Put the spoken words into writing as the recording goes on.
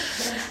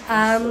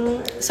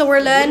So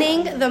we're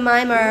learning the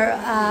Maimer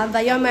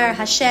Vayomer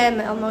Hashem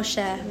El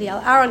Moshe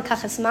V'El Aaron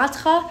Kachas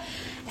Matcha,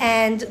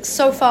 and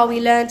so far we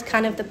learned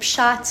kind of the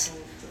Pshat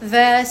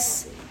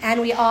verse,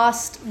 and we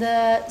asked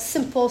the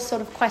simple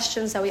sort of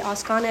questions that we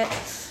ask on it.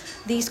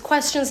 These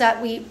questions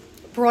that we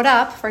brought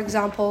up, for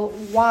example,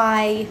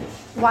 why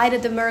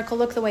did the miracle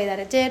look the way that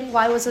it did?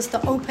 Why was this the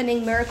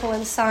opening miracle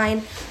and sign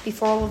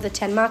before all of the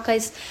 10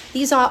 Makkahs?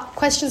 These are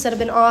questions that have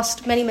been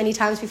asked many, many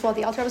times before.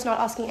 The Alter Rebbe is not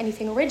asking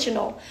anything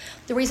original.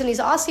 The reason he's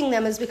asking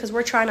them is because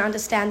we're trying to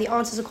understand the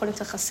answers according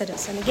to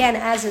Chassidus. And again,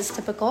 as is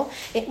typical,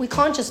 we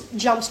can't just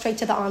jump straight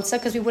to the answer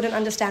because we wouldn't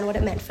understand what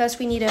it meant. First,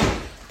 we need to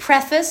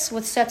preface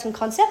with certain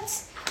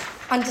concepts,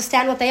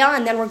 understand what they are,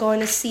 and then we're going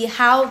to see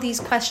how these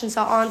questions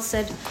are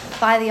answered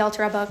by the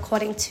Alter Rebbe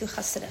according to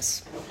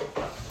Chassidus.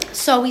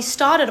 So we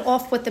started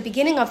off with the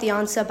beginning of the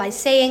answer by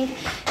saying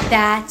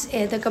that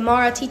the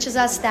Gemara teaches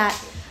us that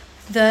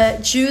the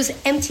Jews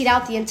emptied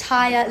out the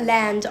entire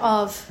land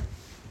of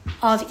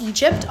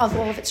Egypt, of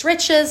all of its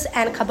riches,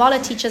 and Kabbalah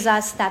teaches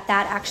us that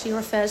that actually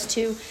refers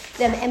to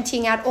them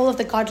emptying out all of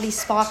the godly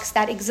sparks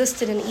that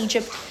existed in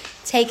Egypt,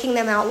 taking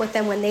them out with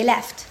them when they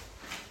left.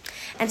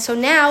 And so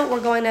now we're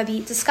going to be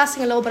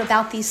discussing a little bit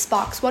about these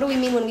sparks. What do we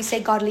mean when we say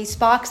godly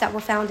sparks that were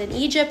found in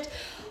Egypt?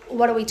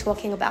 What are we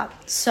talking about?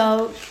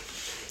 So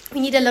we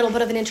need a little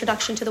bit of an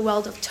introduction to the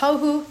world of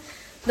Tohu.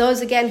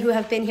 Those, again, who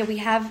have been here, we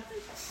have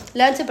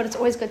learned it, but it's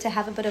always good to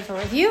have a bit of a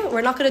review.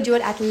 We're not going to do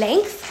it at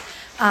length,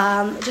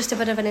 just a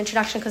bit of an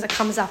introduction because it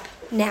comes up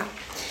now.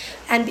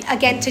 And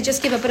again, to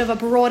just give a bit of a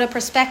broader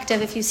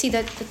perspective, if you see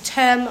the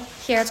term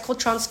here, it's called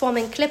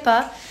transforming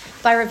Kelipa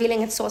by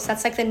revealing its source.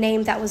 That's like the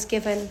name that was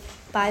given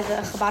by the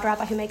Chabad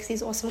rabbi who makes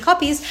these awesome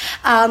copies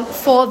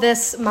for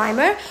this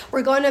mimer.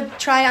 We're going to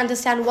try to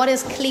understand what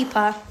is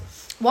Kelipa,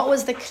 what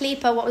was the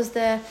Kelipa,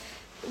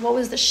 what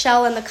was the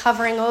shell and the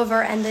covering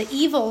over and the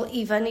evil,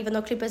 even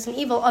though Kelipa isn't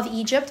evil, of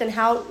Egypt, and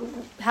how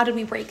did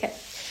we break it?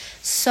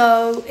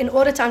 So in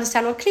order to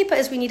understand what Kelipa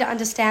is, we need to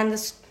understand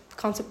this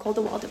concept called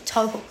the world of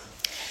Tohu.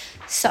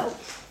 So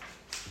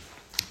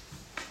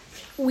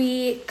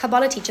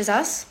Kabbalah teaches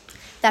us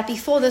that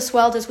before this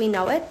world as we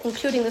know it,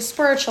 including the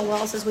spiritual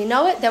worlds as we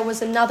know it, there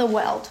was another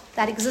world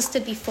that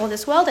existed before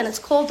this world, and it's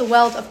called the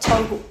world of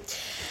Tohu.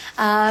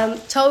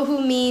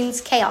 Tohu means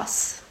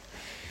chaos.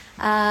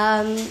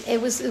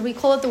 We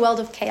call it the world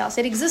of chaos.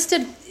 It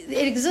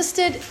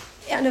existed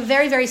on a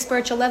very, very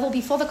spiritual level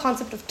before the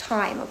concept of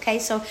time. Okay,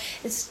 so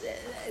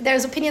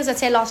there's opinions that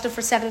say it lasted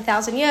for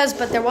 7,000 years,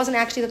 but there wasn't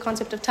actually the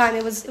concept of time.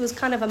 It was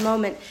kind of a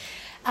moment.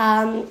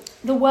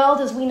 The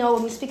world, as we know,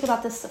 when we speak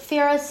about the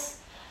Sephiros,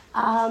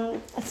 a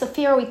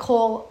sephira we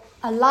call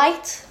a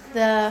light.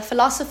 The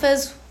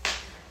philosophers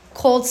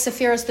called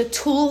sephiras the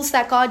tools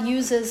that God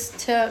uses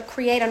to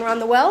create and run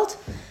the world.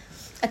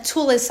 A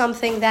tool is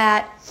something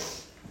that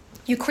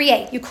you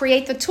create. You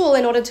create the tool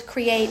in order to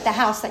create the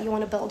house that you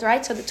want to build,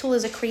 right? So the tool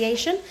is a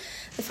creation.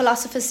 The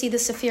philosophers see the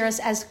sephiras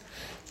as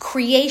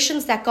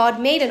creations that God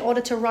made in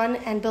order to run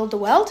and build the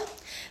world.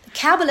 The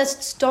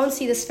Kabbalists don't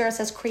see the spheres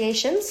as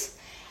creations,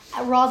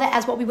 rather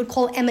as what we would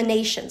call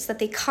emanations, that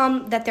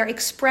they're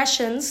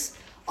expressions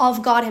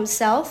of God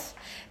himself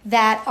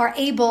that are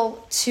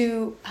able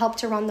to help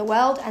to run the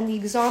world. And the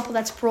example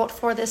that's brought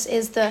for this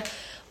is the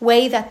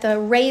way that the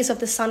rays of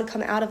the sun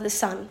come out of the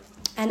sun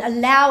and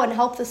allow and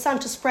help the sun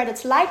to spread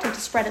its light and to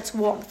spread its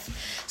warmth.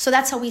 So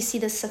that's how we see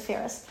the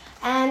Sephiros.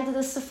 And the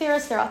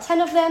Sephiros, there are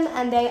 10 of them,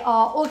 and they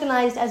are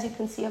organized, as you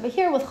can see over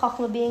here, with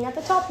Chachma being at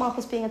the top,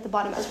 Malchus being at the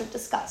bottom, as we've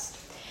discussed.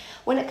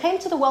 When it came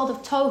to the world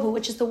of Tohu,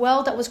 which is the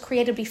world that was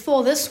created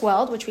before this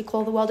world, which we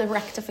call the world of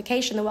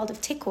rectification, the world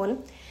of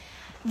Tikkun,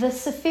 the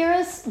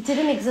Sephiros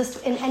didn't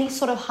exist in any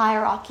sort of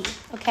hierarchy,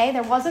 okay?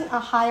 There wasn't a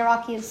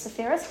hierarchy of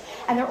Sephiros,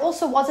 and there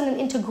also wasn't an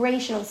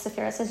integration of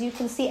Sephiros. As you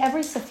can see,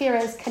 every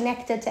Sephira is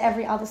connected to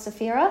every other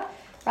Sephira,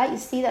 right? You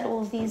see that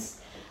all of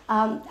these,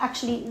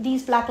 actually,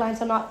 these black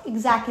lines are not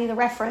exactly the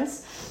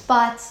reference,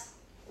 but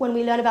when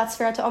we learn about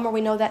Sphira to Omer,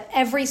 we know that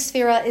every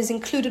Sphira is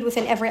included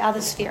within every other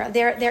Sphira.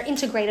 They're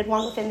integrated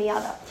one within the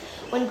other.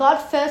 When God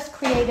first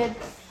created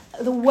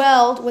the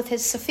world with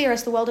his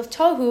Sephiros, the world of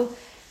Tohu,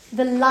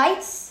 the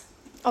lights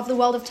of the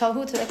world of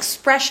Tohu, the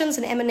expressions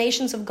and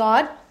emanations of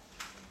God,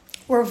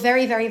 were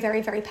very, very,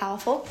 very, very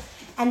powerful.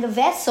 And the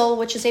vessel,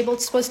 which is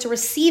supposed to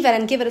receive it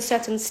and give it a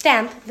certain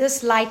stamp,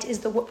 this light is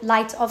the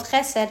light of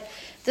Chesed.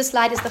 This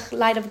light is the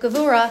light of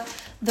Gevura.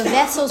 The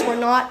vessels were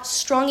not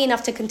strong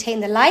enough to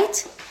contain the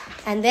light,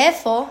 and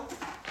therefore,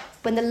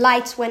 when the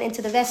light went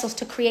into the vessels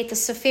to create the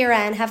Sephira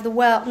and have the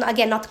world,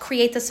 again, not to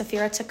create the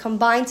Sephira, to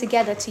combine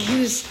together,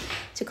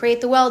 to create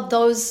the world,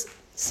 those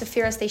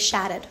Sephiras, they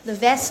shattered. The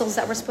vessels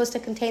that were supposed to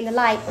contain the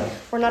light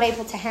were not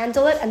able to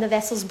handle it, and the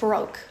vessels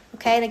broke.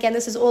 Okay, and again,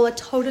 this is all a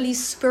totally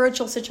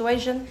spiritual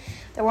situation.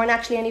 There weren't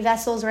actually any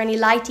vessels or any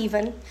light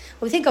even. When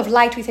we think of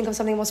light, we think of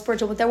something more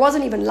spiritual, but there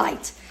wasn't even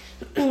light.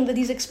 But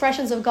these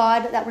expressions of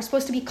God that were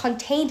supposed to be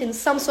contained in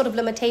some sort of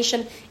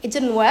limitation, it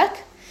didn't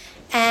work.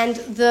 And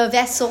the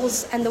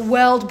vessels and the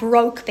world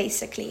broke,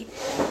 basically.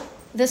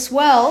 This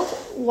world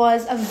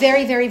was a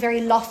very, very,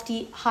 very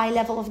lofty, high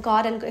level of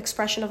God and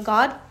expression of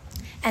God.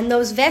 And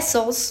those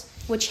vessels,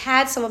 which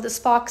had some of the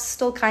sparks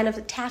still kind of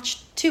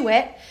attached to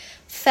it,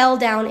 fell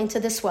down into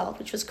this world,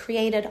 which was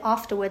created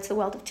afterwards, the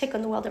world of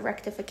Tikkun, the world of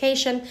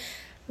rectification.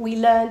 We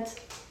learned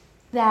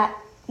that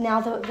now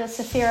the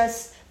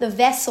Sephiros, the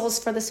vessels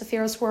for the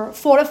Sephiros were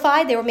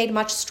fortified. They were made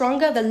much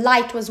stronger. The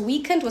light was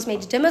weakened, was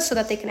made dimmer so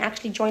that they can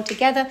actually join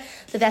together.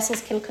 The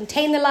vessels can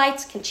contain the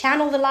light, can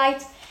channel the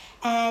light,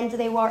 and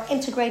they were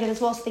integrated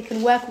as well so they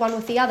can work one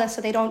with the other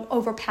so they don't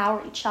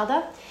overpower each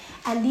other.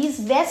 And these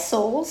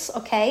vessels,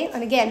 okay,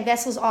 and again,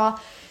 vessels are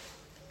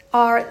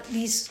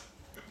these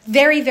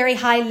very, very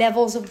high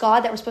levels of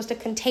God that were supposed to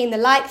contain the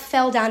light,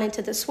 fell down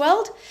into this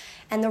world.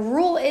 And the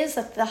rule is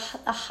that the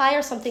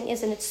higher something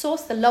is in its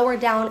source, the lower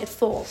down it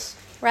falls,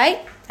 right?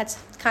 That's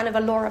kind of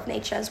a law of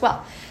nature as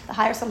well. The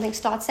higher something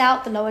starts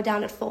out, the lower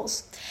down it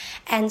falls.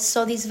 And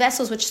so these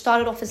vessels, which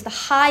started off as the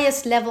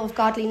highest level of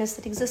godliness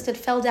that existed,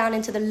 fell down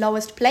into the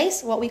lowest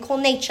place, what we call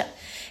nature.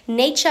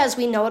 Nature as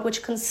we know it,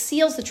 which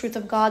conceals the truth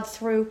of God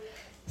through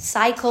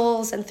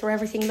cycles and through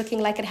everything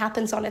looking like it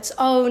happens on its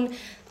own,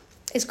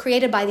 is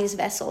created by these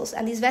vessels.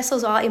 And these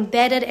vessels are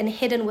embedded and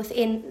hidden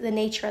within the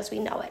nature as we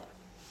know it.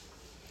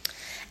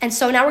 And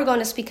so now we're going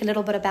to speak a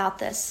little bit about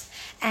this.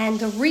 And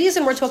the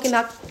reason we're talking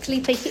about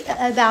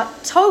Kelipa, about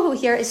Tohu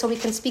here, is so we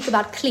can speak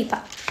about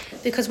Kelipa.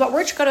 Because what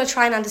we're going to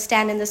try and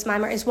understand in this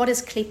mimer is, what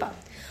is Kelipa?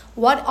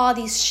 What are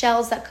these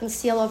shells that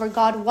conceal over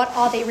God? What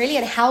are they really?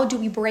 And how do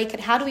we break it?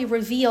 How do we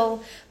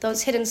reveal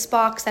those hidden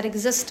sparks that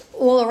exist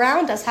all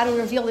around us? How do we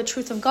reveal the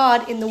truth of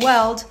God in the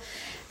world?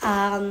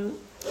 And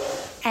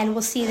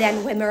we'll see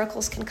then where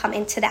miracles can come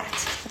into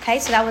that. Okay,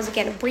 so that was,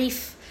 again, a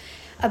brief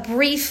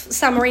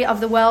summary of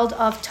the world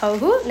of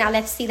Tohu. Now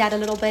let's see that a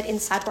little bit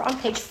inside. We're on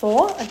page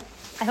 4.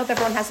 I hope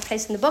everyone has a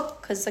place in the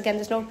book, because again,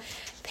 there's no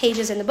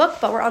pages in the book,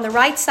 but we're on the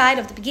right side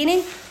of the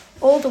beginning,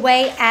 all the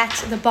way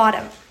at the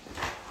bottom.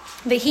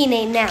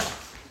 V'hine now.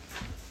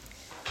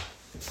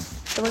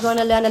 So we're going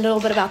to learn a little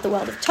bit about the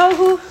world of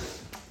Tohu.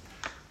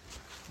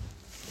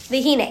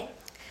 V'hine.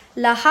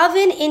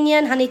 Lahavin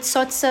inyan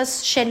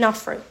hanitzotzas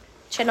shenaflu.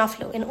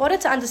 In order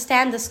to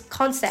understand this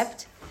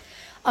concept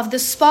of the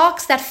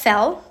sparks that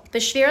fell,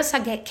 b'shviras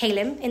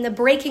hakelim, in the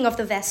breaking of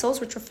the vessels,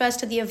 which refers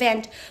to the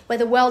event where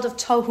the world of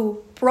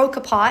Tohu broke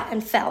apart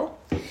and fell,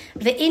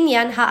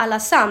 ve'inyan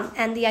ha'alasam,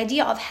 and the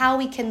idea of how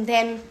we can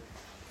then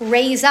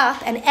raise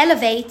up and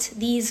elevate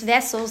these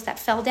vessels that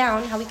fell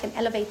down, how we can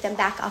elevate them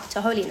back up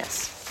to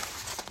holiness.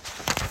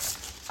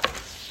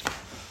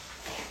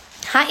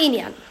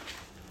 Ha'inyan.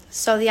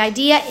 So the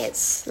idea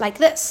is like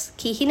this.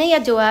 Ki hine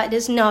yadua, it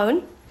is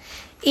known,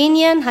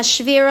 Inyan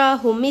hashvira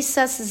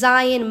humisas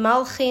zayin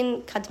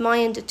malchin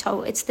kadmayin de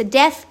Tohu. It's the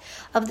death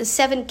of the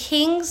 7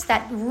 kings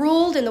that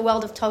ruled in the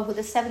world of Tohu,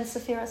 the 7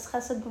 Sephiros,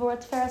 Chesed, Gvura,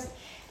 Tiferes,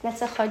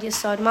 Netzach, Hod,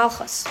 Yesod,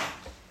 Malchus.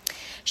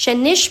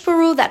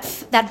 Shenishperu,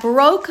 that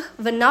broke,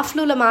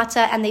 v'naflu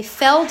lamata, and they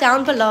fell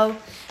down below,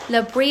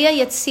 labria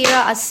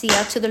yetzira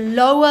asiya, to the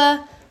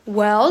lower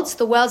worlds,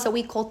 the worlds that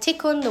we call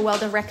tikkun, the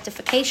world of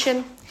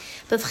rectification,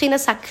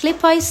 b'vchinas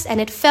haklipos,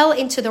 and it fell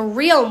into the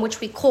realm which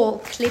we call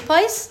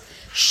klipos,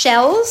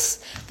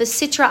 shells, the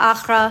sitra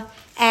achra,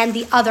 and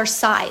the other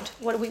side.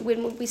 When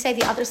we say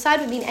the other side,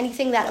 we mean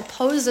anything that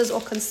opposes or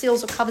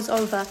conceals or covers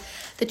over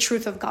the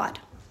truth of God.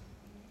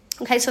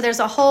 Okay, so there's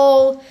a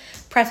whole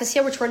preface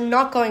here which we're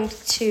not going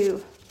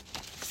to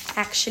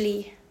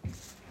actually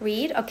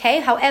read. Okay,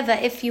 however,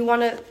 if you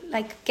want to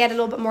get a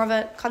little bit more of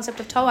a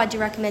concept of Tohu, I do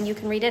recommend you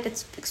can read it.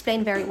 It's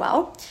explained very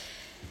well.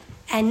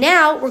 And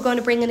now we're going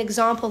to bring an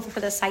example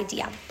for this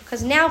idea,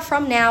 because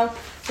from now,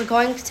 we're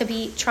going to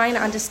be trying to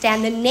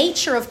understand the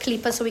nature of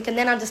Kelipa, so we can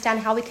then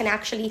understand how we can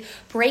actually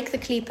break the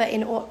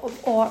Kelipa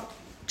or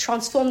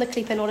transform the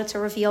Kelipa in order to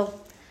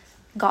reveal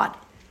God.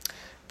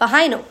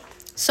 Bahainu.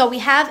 So we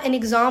have an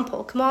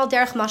example, Kamal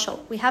Derech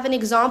Mashal. We have an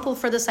example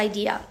for this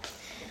idea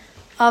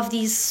of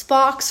these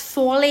sparks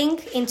falling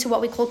into what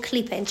we call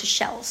Kelipa, into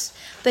shells.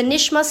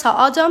 Benishmas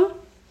ha'adam,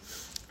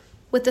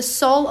 with the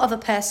soul of a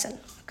person.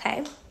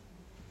 Okay.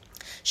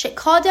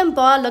 Shekodem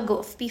ba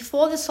laguf,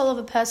 before the soul of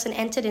a person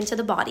entered into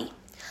the body.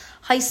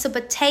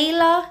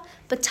 Haisabatela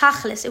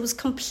betachlis, it was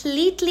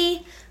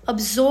completely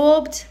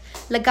absorbed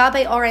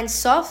lagabe oren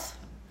sof,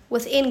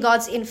 within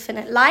God's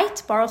infinite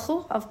light, Baruch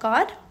Hu, of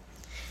God.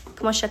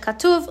 K'moshe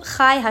katuv,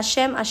 Chai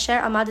Hashem asher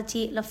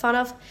amadati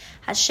lefanav,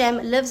 Hashem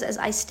lives as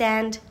I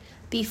stand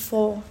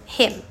before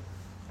Him.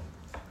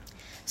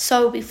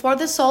 So before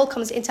the soul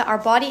comes into our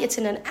body, it's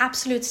in an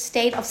absolute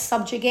state of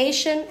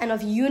subjugation and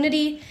of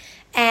unity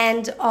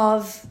and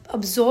of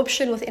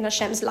absorption within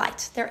Hashem's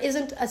light. There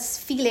isn't a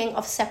feeling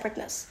of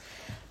separateness.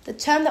 The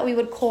term that we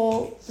would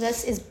call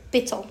this is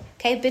bittul.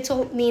 Okay,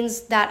 bittul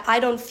means that I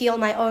don't feel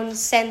my own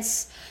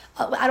sense,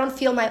 I don't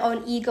feel my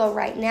own ego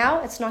right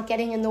now. It's not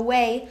getting in the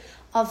way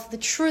of the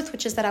truth,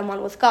 which is that I'm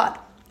one with God.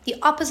 The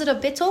opposite of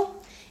bittul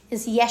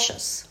is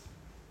yeshus.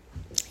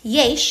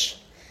 Yesh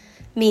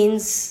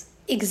means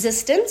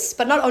existence,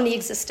 but not only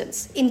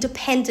existence,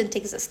 independent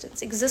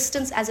existence.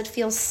 Existence as it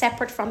feels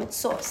separate from its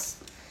source.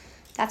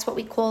 That's what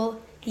we call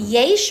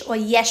yesh or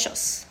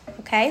yeshus,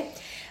 okay?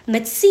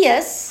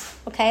 Metzias,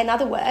 okay,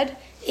 another word,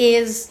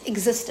 is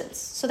existence.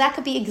 So that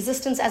could be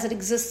existence as it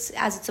exists,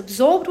 as it's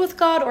absorbed with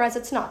God, or as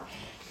it's not.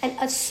 And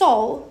a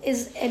soul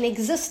is an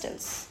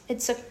existence.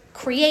 It's a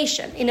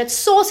creation. In its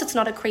source, it's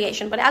not a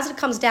creation, but as it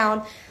comes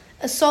down,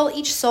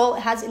 each soul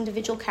has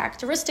individual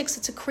characteristics.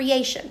 It's a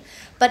creation,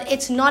 but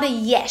it's not a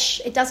yesh.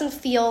 It doesn't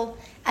feel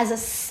as a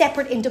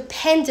separate,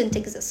 independent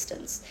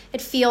existence.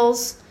 It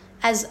feels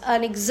as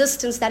an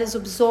existence that is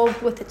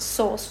absorbed with its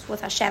source,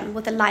 with Hashem,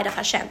 with the light of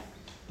Hashem.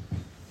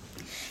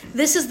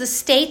 This is the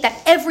state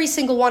that every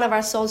single one of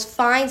our souls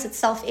finds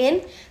itself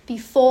in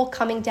before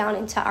coming down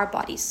into our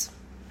bodies.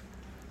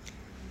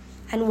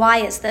 And why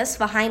is this?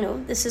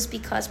 Vahainu. This is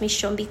because,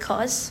 mishum,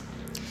 because,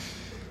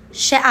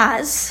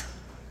 she'az,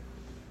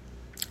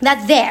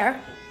 that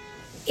there,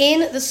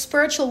 in the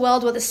spiritual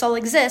world where the soul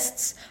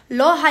exists,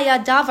 lo haya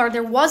davar,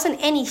 there wasn't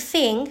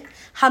anything,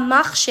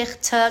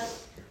 hamachshich, to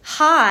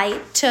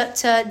hide,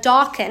 to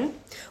darken,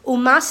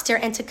 umaster,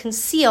 and to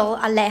conceal,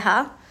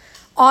 aleha,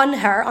 on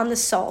her, on the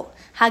soul.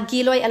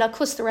 Hagiloi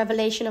elakus, the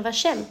revelation of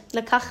Hashem.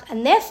 Lekach,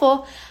 and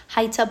therefore,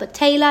 haita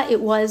batela,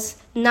 it was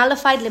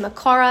nullified,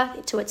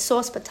 limakora, to its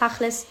source,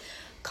 batachlis,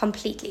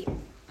 completely.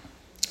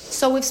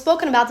 So we've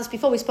spoken about this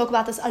before. We spoke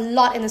about this a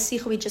lot in the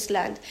Sikha we just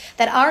learned,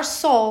 that our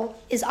soul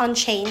is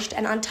unchanged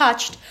and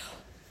untouched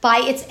by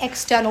its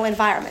external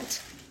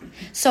environment.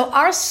 So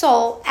our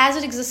soul, as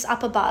it exists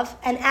up above,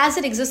 and as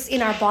it exists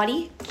in our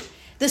body,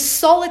 the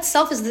soul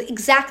itself is the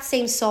exact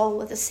same soul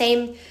with the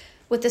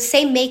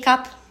same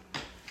makeup,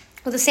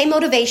 with the same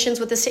motivations,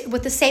 with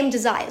the same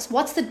desires.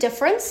 What's the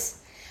difference?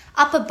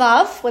 Up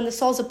above, when the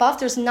soul's above,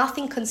 there's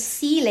nothing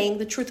concealing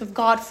the truth of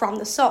God from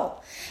the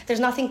soul.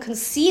 There's nothing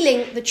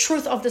concealing the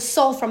truth of the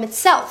soul from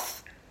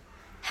itself.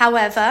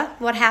 However,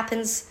 what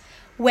happens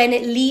when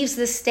it leaves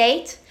this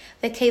state?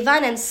 The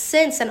kevan, and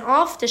since and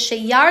after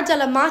sheyarda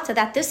lamata,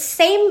 that this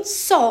same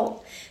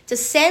soul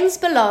descends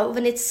below,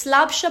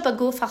 v'nitzlabsha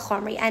baguf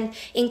hachomri, and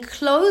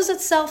encloses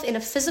itself in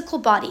a physical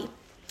body.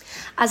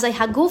 As a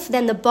haguf,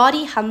 then the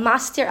body,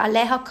 hamastir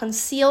aleha,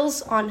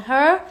 conceals on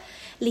her,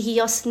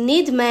 lihiyos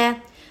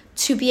nidme,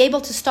 to be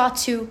able to start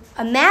to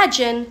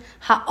imagine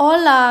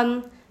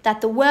ha'olam,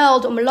 that the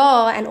world,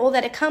 umlo, and all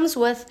that it comes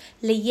with,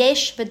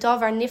 liyesh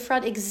v'davar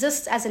nifrad,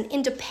 exists as an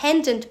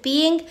independent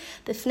being,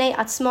 b'fnei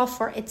atzmo,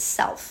 for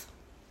itself.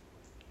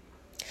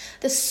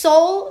 The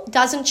soul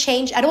doesn't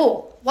change at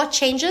all. What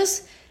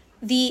changes?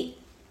 The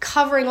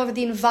covering over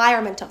the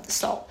environment of the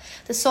soul.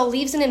 The soul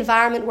leaves an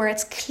environment where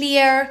it's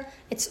clear,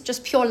 it's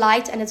just pure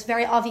light, and it's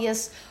very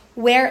obvious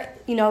where,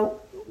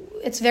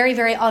 it's very,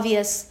 very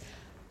obvious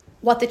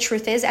what the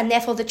truth is, and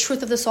therefore the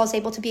truth of the soul is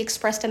able to be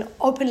expressed and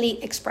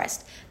openly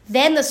expressed.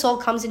 Then the soul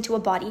comes into a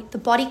body. The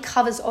body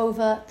covers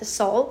over the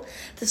soul.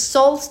 The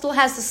soul still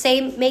has the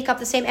same makeup,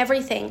 the same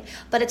everything,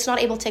 but it's not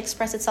able to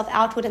express itself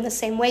outward in the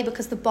same way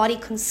because the body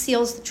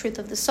conceals the truth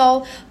of the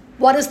soul.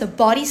 What does the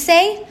body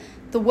say?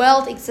 The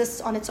world exists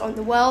on its own.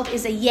 The world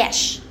is a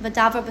yesh,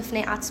 v'davar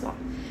b'fnei atzmo.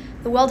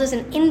 The world is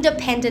an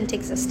independent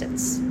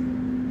existence.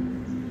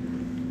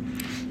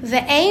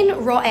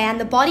 Ve'ein ro'eh,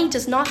 and the body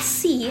does not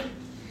see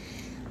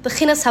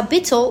b'chinas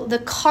habitul, the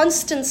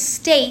constant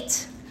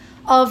state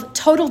of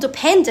total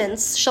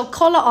dependence, shel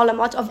kol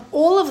ha'olamot, of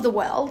all of the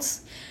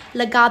worlds,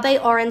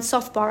 legabe or en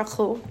sof baruch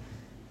hu,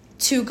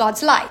 to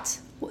God's light.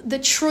 The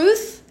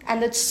truth,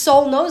 and the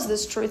soul knows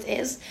this truth,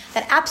 is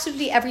that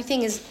absolutely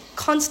everything is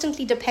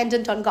constantly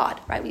dependent on God,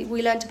 right?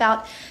 We learned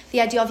about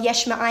the idea of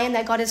yesh ma'ayin,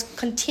 that God is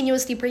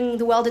continuously bringing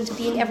the world into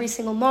being every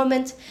single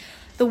moment.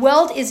 The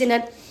world is in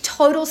a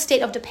total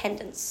state of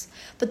dependence,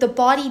 but the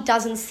body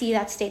doesn't see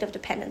that state of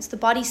dependence. The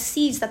body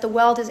sees that the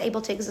world is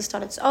able to exist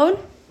on its own,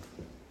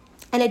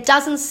 and it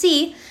doesn't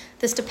see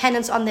this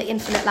dependence on the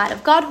infinite light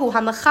of God, hu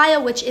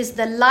hamachaya, which is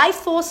the life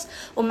force,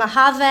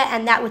 umahave,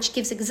 and that which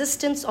gives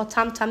existence, or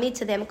tam tamid,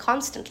 to them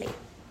constantly.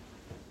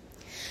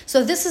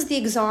 So this is the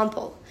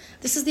example.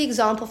 This is the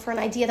example for an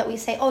idea that we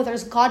say, oh,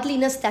 there's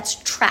godliness that's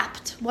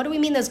trapped. What do we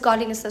mean there's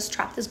godliness that's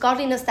trapped? There's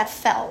godliness that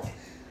fell.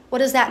 What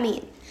does that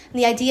mean?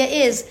 And the idea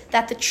is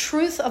that the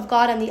truth of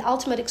God and the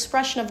ultimate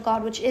expression of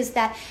God, which is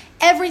that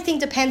everything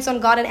depends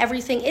on God and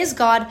everything is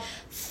God,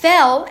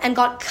 fell and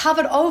got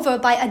covered over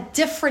by a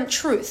different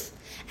truth.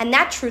 And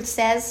that truth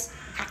says,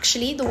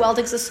 actually, the world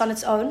exists on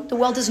its own. The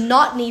world does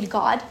not need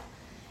God.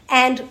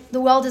 And the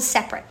world is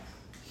separate.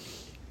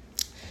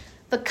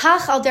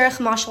 V'kach al derech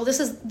mashal.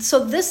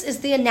 This is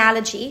the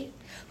analogy.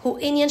 Hu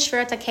inyan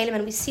shvirat hakelim,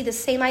 and we see the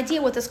same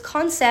idea with this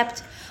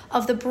concept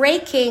of the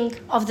breaking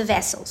of the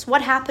vessels.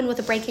 What happened with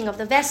the breaking of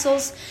the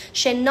vessels?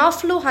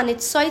 Shenaflu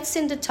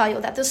hanitzoitzin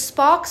detayo, that the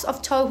sparks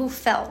of tohu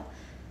fell.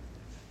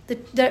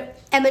 The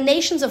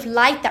emanations of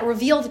light that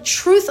reveal the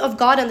truth of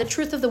God and the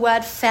truth of the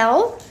word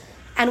fell.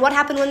 And what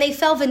happened when they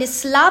fell?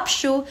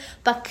 V'nislapshu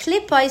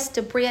b'klipos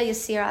debria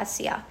yasira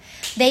asiya.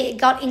 They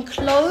got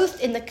enclosed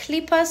in the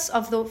klipas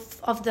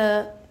of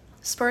the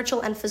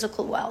spiritual and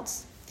physical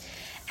worlds.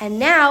 And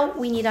now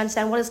we need to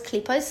understand what is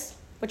klipas,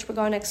 which we're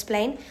going to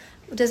explain.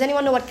 Does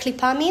anyone know what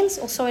klipa means?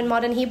 Also in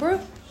modern Hebrew?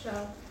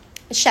 Shell.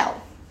 A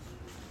shell.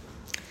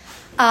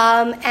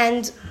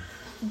 And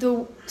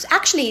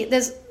actually,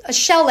 there's a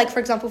shell, like for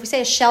example, if we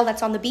say a shell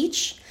that's on the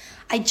beach,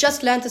 I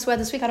just learned this word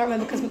this week. I don't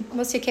remember because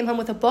Mosia came home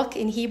with a book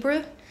in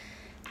Hebrew,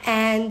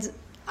 and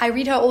I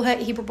read her all her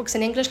Hebrew books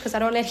in English because I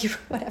don't let Hebrew,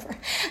 whatever.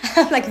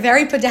 I'm like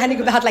very pedantic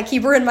about like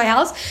Hebrew in my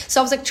house. So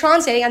I was like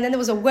translating, and then there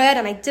was a word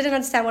and I didn't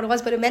understand what it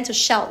was, but it meant a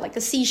shell, like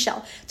a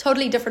seashell.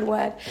 Totally different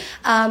word.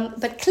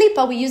 But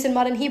Kelipa we use in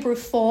modern Hebrew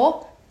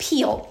for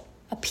peel,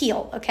 a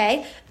peel,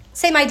 okay?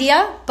 Same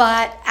idea,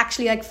 but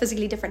actually like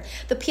physically different.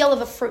 The peel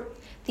of a fruit,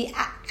 the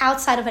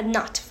outside of a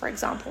nut, for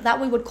example, that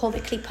we would call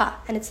the Kelipa,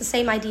 and it's the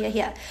same idea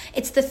here.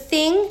 It's the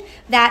thing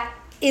that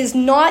is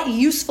not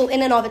useful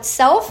in and of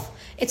itself.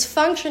 Its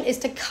function is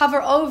to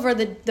cover over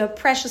the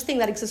precious thing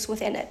that exists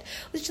within it.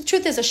 Which the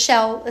truth is a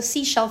shell, a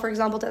seashell, for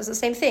example, does the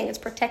same thing. It's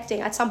protecting,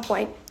 at some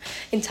point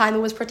in time, it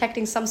was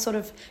protecting some sort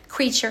of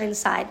creature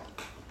inside.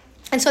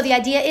 And so the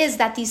idea is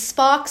that these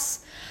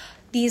sparks,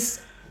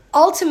 these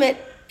ultimate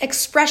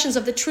expressions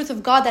of the truth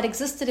of God that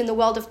existed in the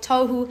world of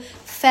Tohu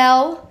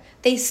fell.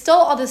 They still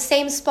are the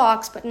same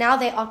sparks, but now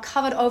they are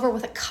covered over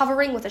with a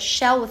covering, with a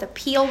shell, with a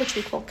peel, which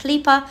we call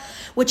Kelipa,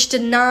 which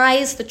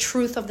denies the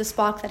truth of the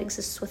spark that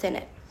exists within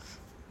it.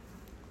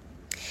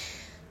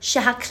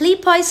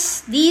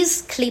 Shehaklipos,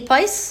 these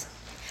klipos,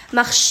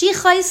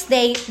 machshichos,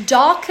 they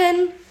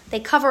darken, they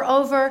cover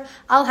over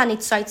al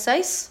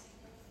hanitzaitzos,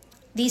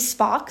 these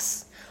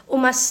sparks,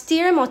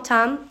 umastir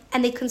motam,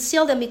 and they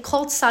conceal them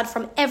mikol tzad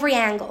from every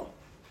angle.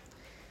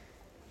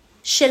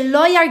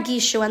 Shelo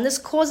yargishu, and this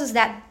causes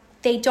that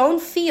they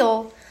don't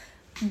feel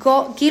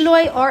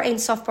Giloi or Ein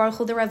Sof Baruch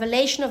Hu, the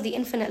revelation of the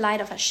infinite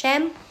light of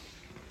Hashem,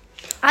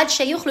 ad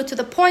sheyuchlu, to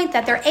the point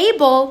that they're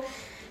able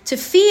to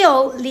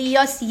feel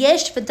liyos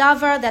yesh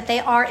v'davar, that they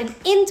are an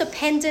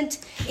independent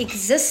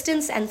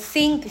existence and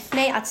thing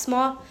b'fnei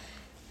atzma,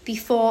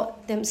 before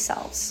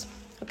themselves.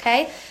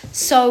 Okay,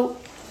 so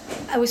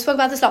we spoke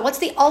about this a lot. What's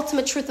the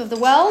ultimate truth of the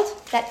world?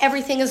 That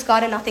everything is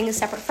God and nothing is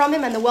separate from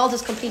Him, and the world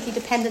is completely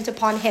dependent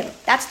upon Him.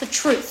 That's the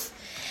truth.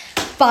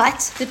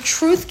 But the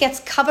truth gets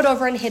covered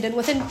over and hidden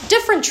with a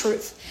different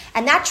truth.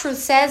 And that truth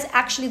says,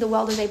 actually, the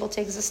world is able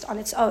to exist on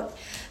its own.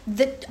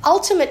 The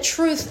ultimate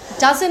truth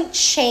doesn't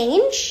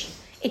change.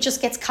 It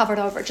just gets covered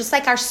over. Just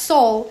like our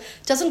soul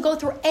doesn't go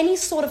through any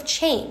sort of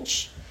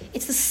change.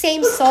 It's the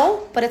same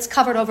soul, but it's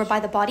covered over by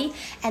the body.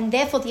 And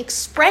therefore, the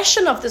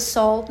expression of the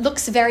soul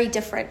looks very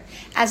different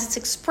as it's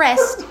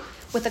expressed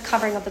with the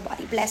covering of the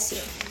body. Bless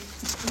you.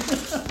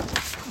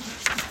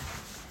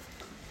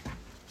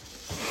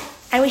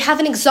 And we have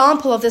an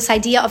example of this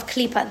idea of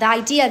Kelipa, the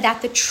idea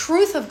that the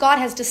truth of God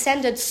has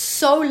descended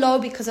so low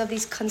because of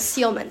these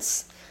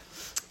concealments.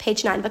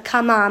 Page 9.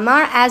 V'kama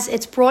amar, as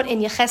it's brought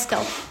in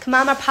Yecheskel.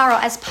 Kama amar Paro,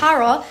 as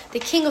Paro, the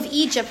king of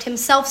Egypt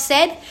himself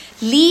said,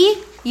 Li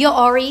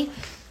Yoori,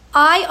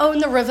 I own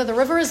the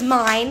river is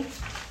mine,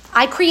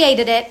 I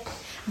created it,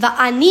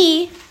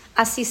 Va'ani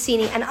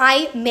asisini, and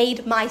I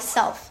made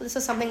myself. This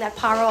is something that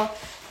Paro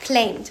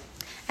claimed.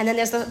 And then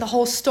there's the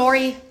whole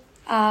story.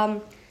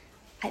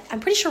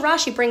 I'm pretty sure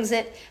Rashi brings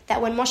it that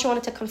when Moshe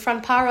wanted to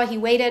confront Paro, he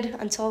waited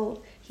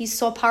until he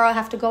saw Paro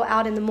have to go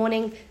out in the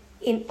morning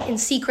in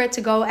secret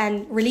to go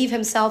and relieve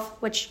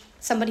himself, which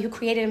somebody who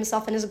created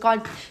himself and is a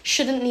God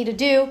shouldn't need to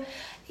do.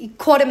 He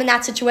caught him in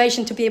that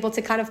situation to be able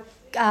to kind of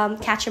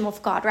catch him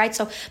off guard, right?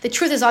 So the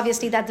truth is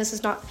obviously that this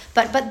is not,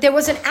 but there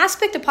was an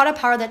aspect of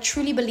Paro that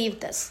truly believed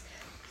this.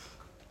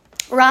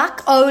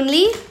 Rak,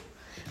 only,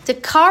 the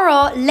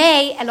karo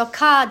le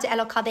eloka de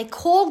eloka. They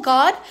call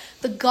God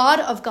the God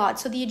of God.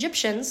 So the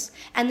Egyptians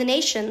and the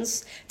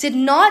nations did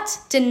not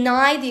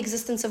deny the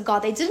existence of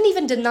God. They didn't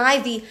even deny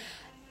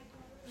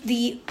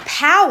the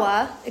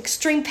power,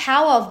 extreme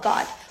power of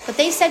God. But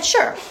they said,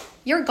 sure,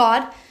 you're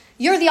God,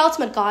 you're the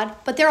ultimate God,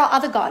 but there are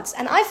other gods.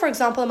 And I, for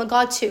example, am a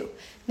God too.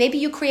 Maybe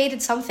you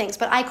created some things,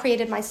 but I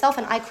created myself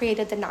and I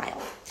created the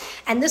Nile.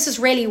 And this is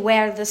really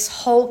where this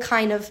whole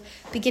kind of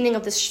beginning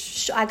of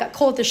this, I got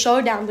called the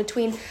showdown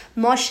between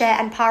Moshe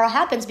and Paro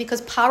happens,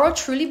 because Paro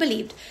truly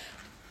believed,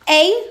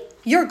 A,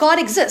 your God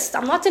exists.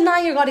 I'm not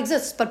denying your God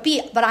exists, but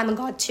B, but I'm a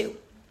God too.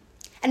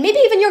 And maybe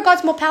even your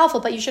God's more powerful,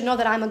 but you should know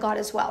that I'm a God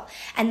as well.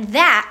 And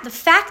that, the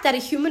fact that a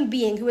human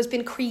being who has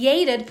been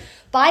created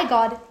by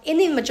God in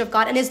the image of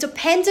God and is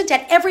dependent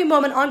at every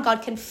moment on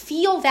God can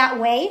feel that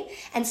way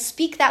and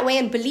speak that way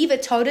and believe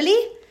it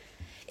totally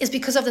is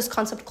because of this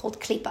concept called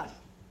Kelipa.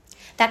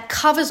 That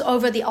covers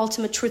over the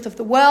ultimate truth of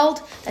the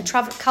world, that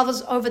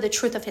covers over the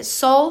truth of his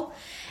soul,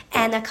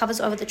 and that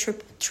covers over the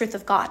truth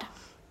of God.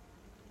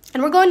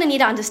 And we're going to need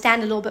to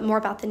understand a little bit more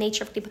about the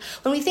nature of Kelipa.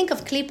 When we think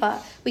of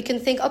Kelipa, we can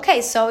think, okay,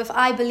 so if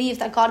I believe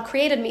that God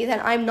created me, then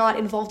I'm not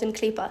involved in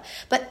Kelipa.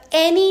 But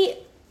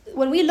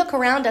when we look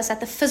around us at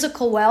the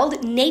physical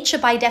world, nature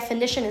by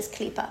definition is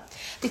Kelipa.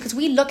 Because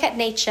we look at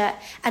nature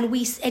and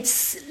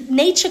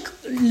nature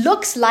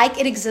looks like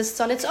it exists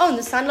on its own.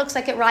 The sun looks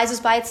like it rises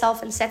by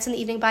itself and sets in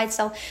the evening by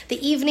itself. The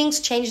evenings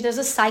change, there's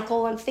a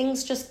cycle, and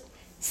things just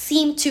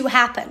seem to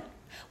happen.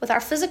 with our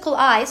physical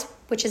eyes,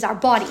 which is our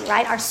body,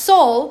 right? Our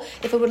soul,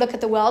 if we would look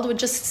at the world, would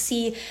just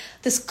see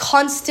this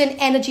constant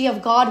energy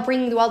of God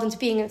bringing the world into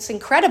being. It's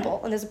incredible.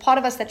 And there's a part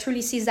of us that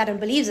truly sees that and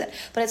believes it.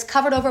 But it's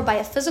covered over by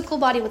a physical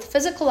body with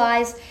physical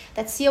eyes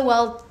that see a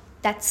world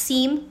that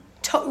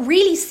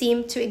really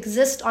seem to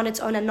exist on its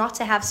own and not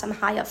to have some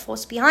higher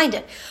force behind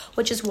it,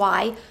 which is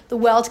why the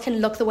world can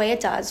look the way it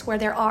does, where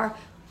there are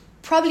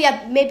probably,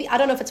 maybe, I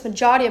don't know if it's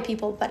majority of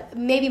people, but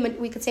maybe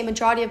we could say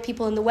majority of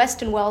people in the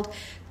Western world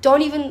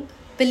don't even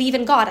believe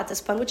in God at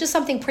this point, which is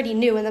something pretty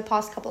new in the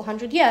past couple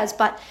hundred years.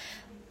 But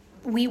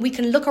we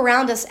can look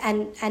around us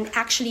and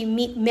actually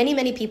meet many,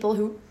 many people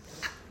who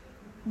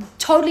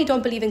totally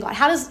don't believe in God.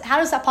 How is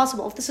that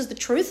possible if this is the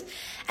truth?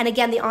 And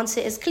again, the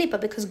answer is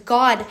Kelipa, because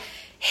God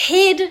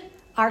hid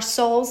our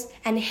souls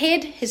and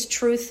hid his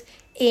truth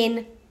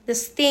in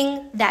this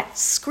thing that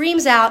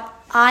screams out,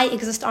 I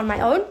exist on my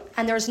own,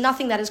 and there is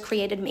nothing that has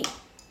created me.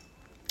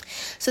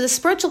 So the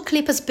spiritual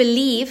Kelipas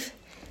believe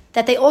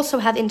that they also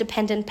have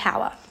independent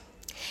power.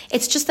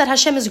 It's just that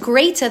Hashem is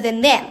greater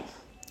than them.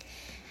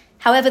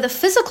 However, the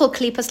physical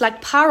Kelipas,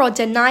 like Paro,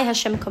 deny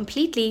Hashem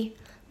completely,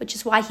 which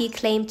is why he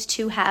claimed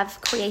to have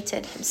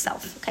created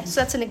himself. Okay,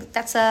 so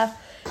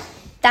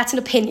that's an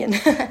opinion,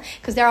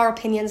 because there are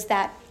opinions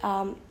that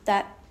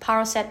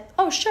Paro said,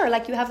 oh, sure,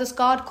 like you have this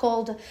God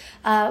called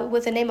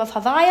with the name of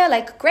Havaya,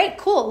 like, great,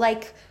 cool,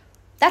 like,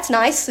 that's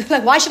nice.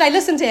 Like, why should I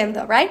listen to him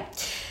though, right?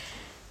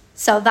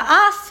 So the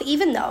Af,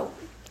 even though,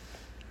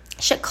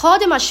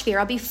 Shekodem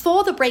Ashvira,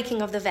 before the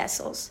breaking of the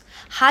vessels,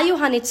 Hayu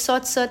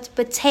Hanitzotzot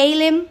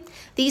Betelim,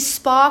 these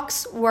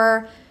sparks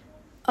were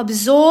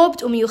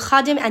absorbed,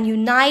 umiyuchadim, and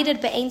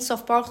united be'ein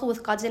sof baruch hu,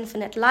 with God's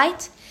infinite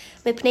light.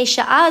 Mipnei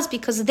she'az,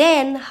 because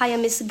then, haya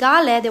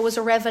misgale, there was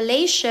a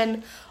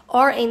revelation,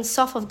 or ein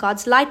sof of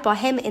God's light,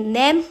 bahem, in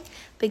them,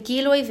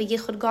 begiloi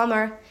v'yichud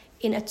gomer,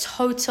 in a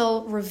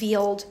total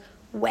revealed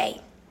way.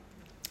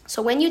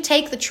 So when you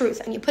take the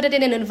truth and you put it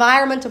in an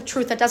environment of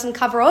truth that doesn't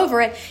cover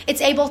over it, it's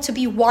able to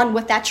be one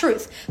with that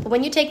truth. But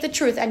when you take the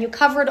truth and you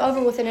cover it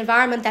over with an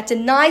environment that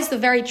denies the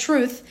very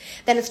truth,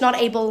 then it's not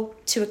able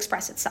to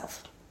express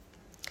itself.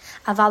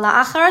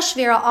 Avala achar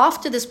shvira,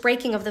 after this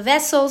breaking of the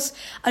vessels,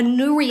 a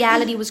new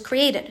reality was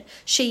created.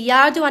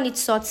 Sheyardu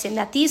anitzotzim,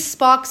 that these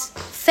sparks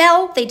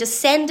fell, they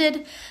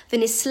descended,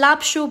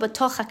 v'nislapshu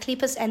b'toch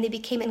haklipas, and they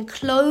became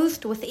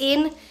enclosed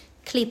within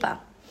Kelipa.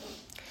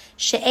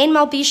 She'en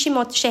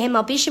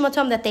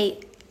malbishimotom, that they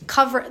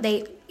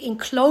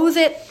enclose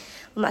it,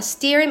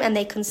 mastirim, and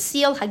they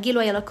conceal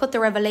hagilui elokut, the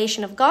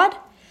revelation of God.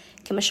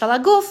 Kemashal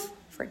aguf,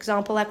 for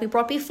example, like we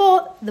brought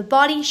before, the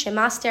body,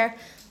 shemaster,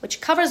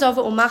 which covers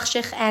over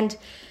umachshich and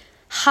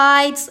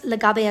hides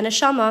legabe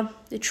neshama,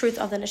 the truth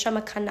of the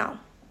neshama kanal.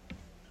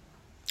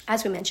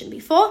 As we mentioned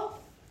before,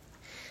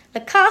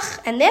 lekach,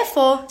 and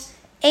therefore,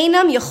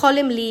 einam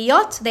yocholim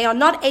liyot, they are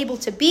not able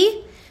to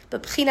be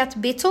b'pchinat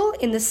bitul,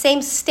 in the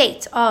same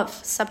state of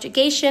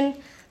subjugation,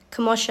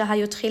 k'moshe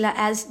hayotchila,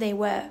 as they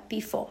were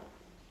before.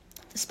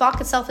 The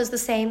spark itself is the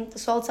same, the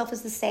soul itself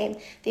is the same.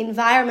 The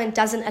environment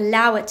doesn't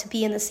allow it to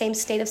be in the same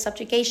state of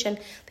subjugation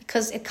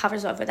because it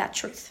covers over that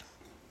truth.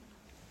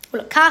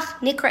 That's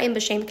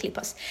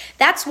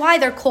why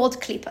they're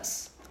called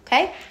Kelipas.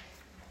 Okay?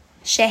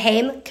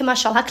 Shehem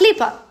k'mashal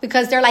haklipa,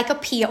 because they're like a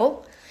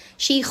peel.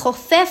 She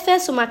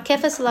chofefes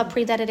umakefes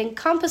lapri, that it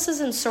encompasses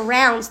and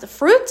surrounds the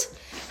fruit.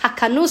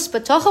 Hakanus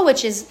betocha,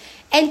 which is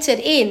entered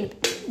in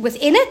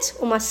within it.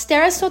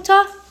 Umasteres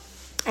ota,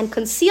 and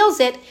conceals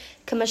it.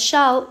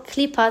 K'mashal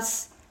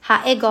klipas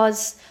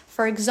ha'egos.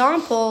 For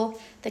example,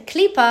 the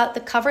klipa, the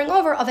covering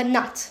over of a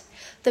nut.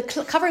 The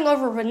covering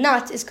over of a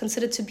nut is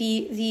considered to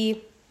be the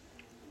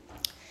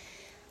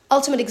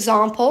ultimate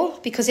example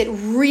because it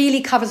really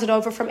covers it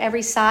over from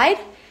every side.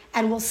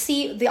 And we'll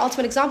see the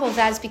ultimate example of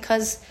that is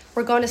because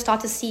we're going to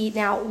start to see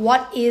now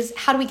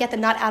how do we get the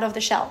nut out of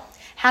the shell?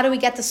 How do we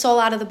get the soul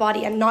out of the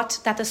body? And not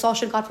that the soul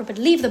should, God forbid,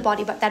 leave the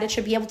body, but that it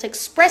should be able to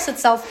express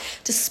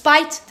itself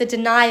despite the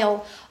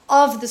denial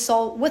of the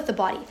soul with the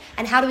body.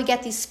 And how do we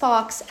get these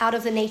sparks out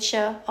of the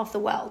nature of the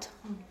world?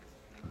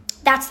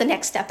 That's the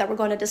next step that we're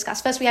going to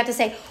discuss. First, we have to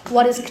say,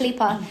 what is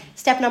Kelipa?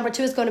 Step number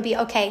 2 is going to be,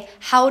 okay,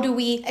 how do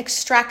we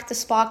extract the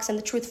sparks and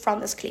the truth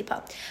from this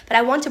Kelipa? But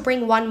I want to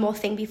bring one more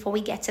thing before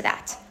we get to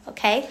that,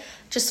 okay?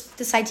 Just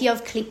this idea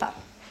of Kelipa.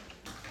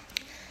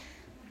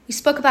 We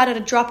spoke about it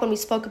a drop when we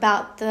spoke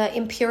about the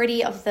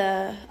impurity of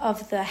the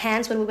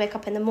hands when we wake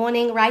up in the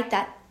morning, right?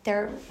 That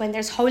when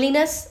there's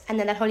holiness, and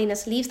then that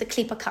holiness leaves, the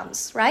Kelipa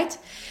comes, right?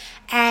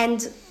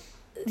 And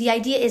the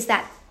idea is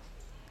that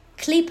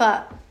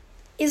Kelipa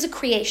is a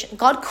creation.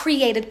 God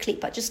created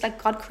Kelipa, just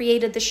like God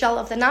created the shell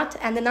of the nut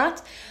and the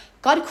nut.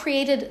 God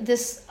created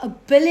this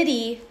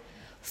ability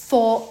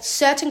for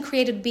certain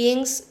created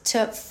beings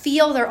to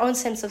feel their own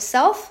sense of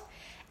self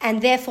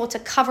and therefore to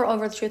cover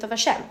over the truth of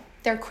Hashem.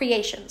 They're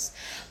creations.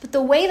 But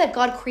the way that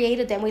God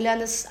created them, we learn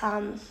this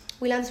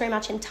very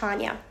much in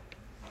Tanya.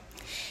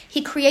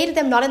 He created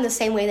them not in the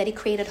same way that he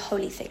created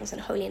holy things and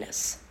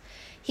holiness.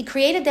 He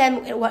created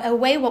them in a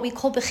way what we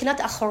call bechinat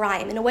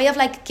achoraim, in a way of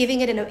like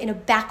giving it in a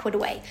backward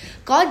way.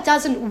 God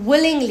doesn't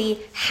willingly,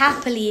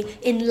 happily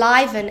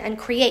enliven and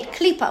create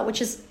Kelipa, which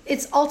is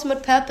its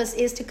ultimate purpose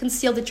is to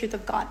conceal the truth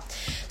of God.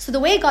 So the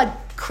way God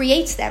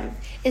creates them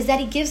is that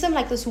he gives them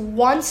like this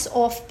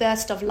once-off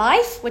burst of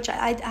life, which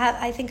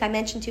I think I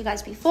mentioned to you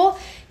guys before.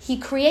 He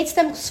creates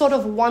them sort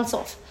of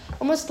once-off,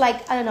 almost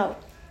like, I don't know,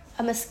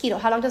 a mosquito.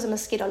 How long does a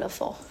mosquito live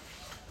for?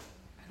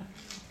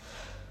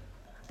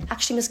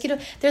 Actually, mosquito.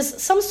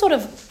 There's some sort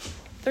of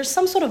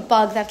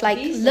bug that like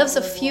lives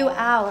a few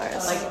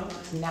hours.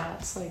 Like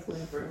gnats, like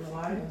live real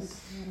lives.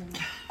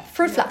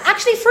 Fruit flies.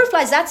 Actually, fruit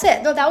flies. That's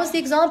it. No, that was the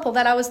example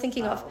that I was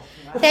thinking of.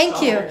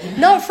 Thank you.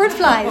 No, fruit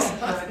flies.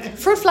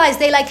 Fruit flies.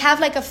 They like have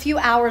like a few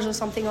hours or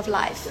something of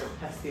life.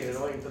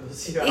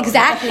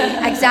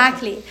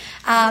 Exactly.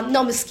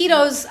 No,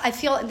 mosquitoes. I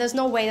feel there's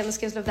no way that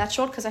mosquitoes live that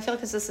short because I feel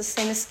like it's the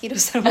same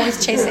mosquitoes that I'm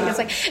always chasing.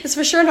 It's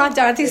for sure not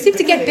done. They seem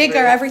to get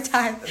bigger every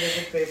time.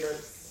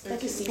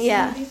 Like a season,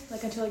 maybe?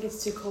 Like until it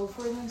gets too cold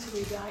for them, so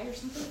they die or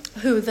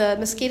something? Who, the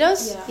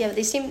mosquitoes? Yeah,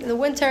 they seem, in the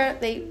winter,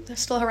 they're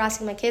still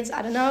harassing my kids.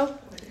 I don't know.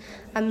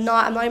 I'm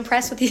not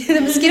impressed with the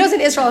mosquitoes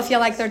in Israel. I feel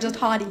like they're just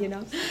hardy, you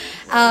know.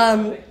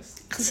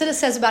 Chassidus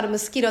says about a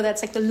mosquito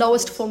that's like the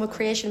lowest form of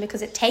creation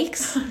because it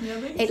takes.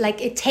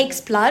 It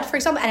takes blood, for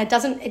example, and it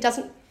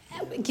doesn't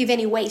give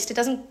any waste. It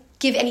doesn't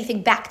give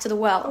anything back to the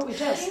world. Oh, it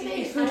does.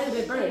 It's food for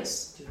the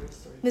birds.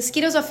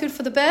 Mosquitoes are food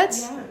for the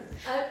birds?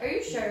 Yeah. Are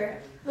you sure?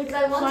 Like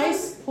I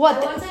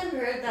What? once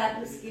heard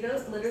that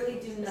mosquitoes literally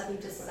do nothing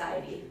to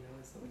society.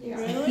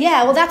 Really?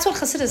 Yeah, well, that's what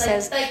Chassidus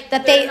says,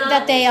 that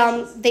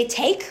they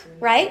take,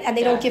 right, and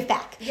they don't give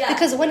back. Yeah.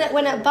 Because when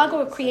a bug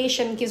or a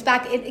creation gives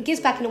back, it gives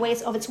back in a way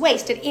of its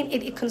waste.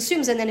 It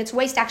consumes, and then its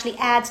waste actually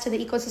adds to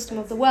the ecosystem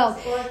of the world.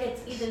 Or it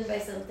gets eaten by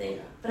something.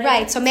 But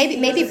Right. So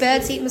maybe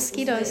birds eat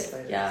mosquitoes.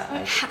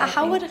 Yeah.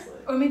 How would?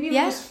 Or maybe it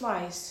Yeah? was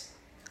flies.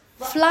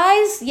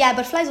 Flies? Yeah,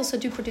 but flies also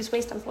do produce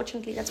waste.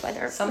 Unfortunately, that's why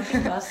they're.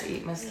 Something must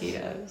eat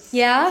mosquitoes.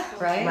 Yeah.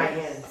 Right? My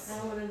hands. I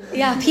don't want to know.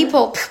 Yeah,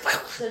 people.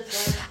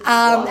 That's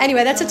why-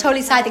 Anyway, that's a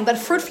totally side thing. But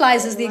fruit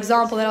flies is the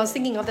example that I was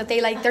thinking of. That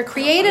they're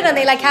created and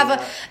they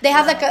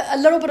have a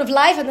little bit of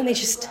life and then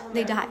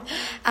they die.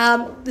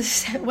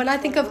 When I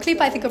think of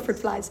Kelipa, I think of fruit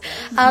flies.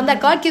 That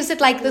God gives it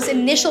like this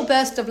initial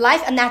burst of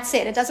life and that's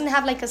it. It doesn't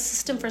have like a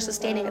system for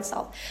sustaining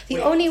itself. The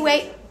only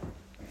way.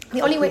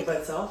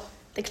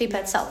 The Kelipa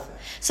itself.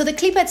 So the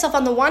Kelipa itself,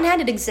 on the one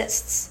hand, it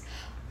exists.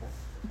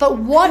 But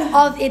what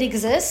of it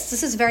exists?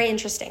 This is very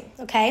interesting,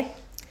 okay?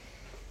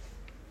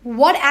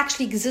 What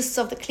actually exists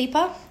of the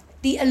Kelipa?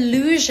 The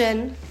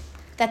illusion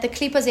that the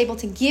Kelipa is able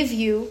to give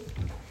you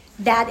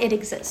that it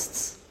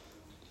exists.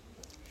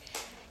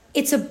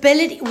 Its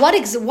ability, what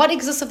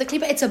exists of the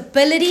Kelipa? Its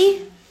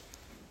ability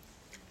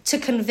to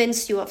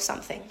convince you of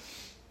something.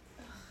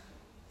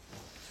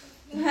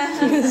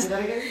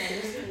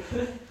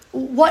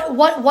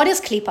 What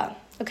is Kelipa?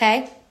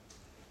 Okay?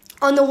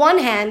 On the one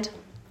hand,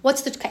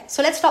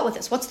 so let's start with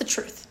this. What's the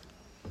truth?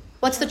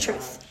 What's the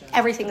truth?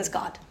 Everything is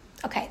God.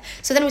 Okay.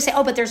 So then we say,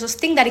 but there's this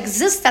thing that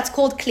exists that's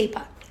called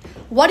Kelipa.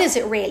 What is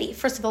it really?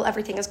 First of all,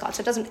 everything is God.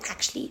 So it doesn't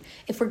actually,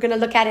 if we're going to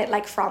look at it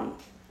like from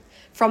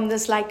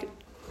this like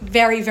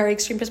very, very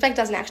extreme perspective,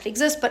 it doesn't actually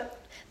exist, but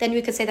then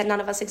we could say that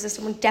none of us exist,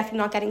 and we're definitely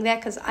not getting there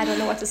because I don't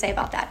know what to say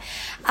about that.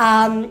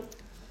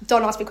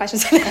 Don't ask me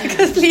questions,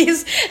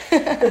 please.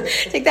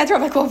 Take that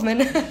from a Kaufman.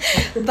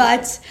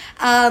 But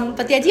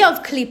the idea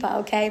of Kelipa,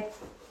 okay,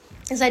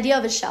 is the idea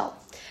of a shell.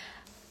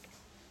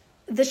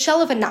 The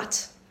shell of a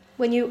nut.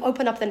 When you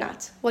open up the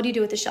nut, what do you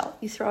do with the shell?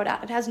 You throw it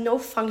out. It has no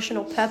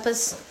functional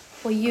purpose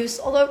or use.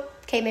 Although,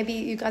 okay, maybe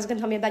you guys can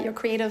tell me about your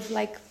creative,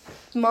 like,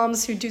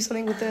 moms who do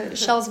something with the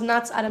shells of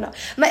nuts. I don't know.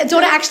 My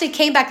daughter actually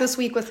came back this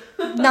week with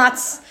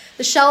nuts,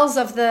 the shells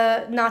of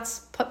the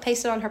nuts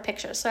pasted on her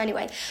picture. So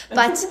anyway,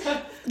 but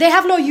they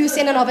have no use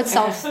in and of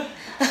itself.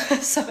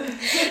 So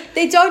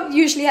they don't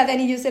usually have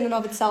any use in and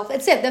of itself.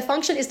 It's it. Their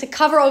function is to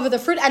cover over the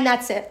fruit, and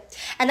that's it.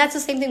 And that's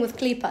the same thing with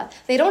Kelipa.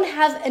 They don't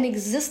have an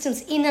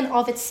existence in and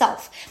of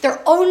itself.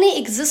 Their only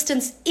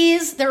existence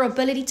is their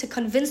ability to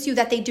convince you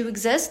that they do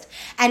exist,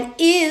 and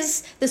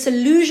is this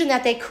illusion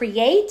that they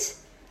create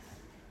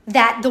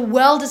that the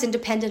world is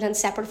independent and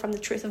separate from the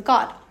truth of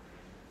God.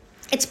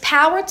 Its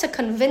power to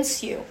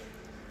convince you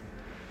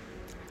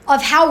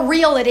of how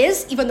real it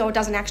is, even though it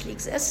doesn't actually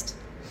exist,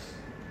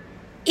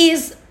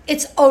 is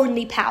its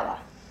only power.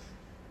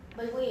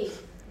 But wait,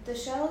 the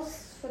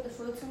shells for the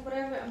fruits and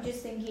whatever, I'm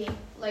just thinking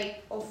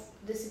like of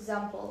this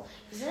example.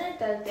 Isn't it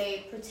that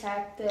they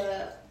protect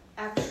the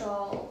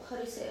actual,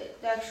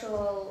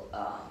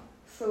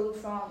 fruit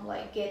from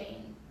like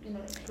getting,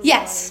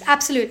 Yes,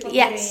 absolutely,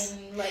 yes.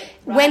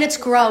 When it's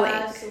growing.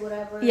 Or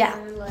whatever, Yeah.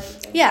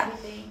 Yeah.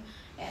 Everything.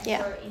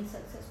 And for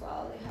insects as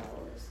well, they have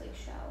all this like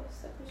shells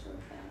that preserve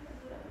them or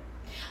whatever.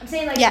 I'm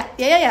saying like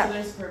Yeah. So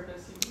there's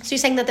purpose. So you're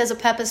saying that there's a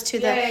purpose to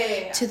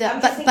the to the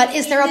I'm just but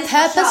is there a thinking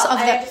in this purpose shell, of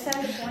I the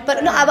understand the point,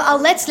 but no,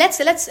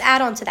 let's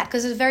add on to that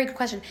because it's a very good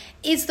question.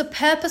 Is the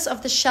purpose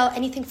of the shell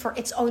anything for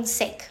its own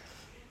sake?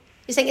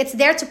 You're saying it's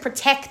there to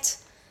protect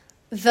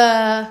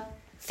the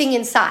thing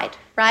inside,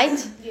 right?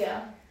 Yeah.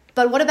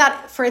 But what about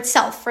for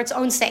itself, for its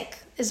own sake?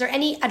 Is there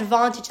any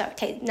advantage?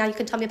 Okay, now you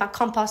can tell me about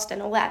compost and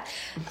all that.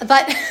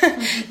 But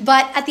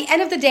but at the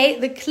end of the day,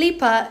 the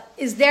Kelipa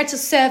is there to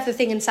serve the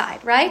thing inside,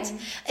 right?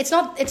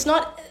 Mm-hmm. It's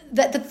not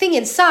the thing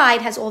inside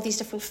has all these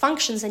different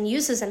functions and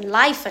uses and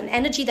life and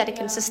energy that it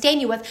can sustain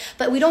you with,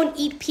 but we don't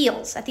eat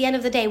peels. At the end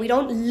of the day, we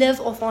don't live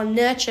off or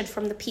nurtured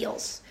from the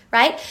peels.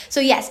 Right? So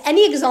yes,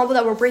 any example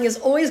that we'll bring is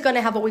always going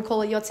to have what we call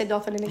a yotze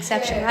dofen, an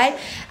exception, right?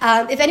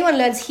 If anyone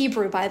learns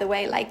Hebrew, by the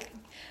way, like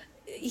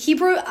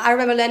Hebrew, I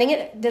remember learning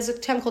it, there's a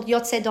term called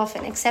yotze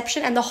dofen, exception,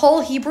 and the whole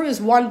Hebrew is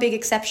one big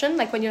exception.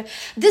 Like when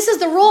this is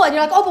the rule, and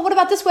you're like, oh, but what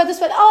about this word, this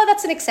word? Oh,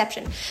 that's an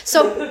exception.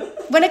 So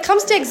when it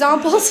comes to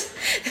examples,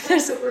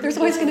 there's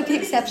always going to be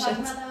exceptions.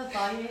 We were talking about that with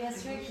Bobby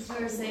yesterday, because we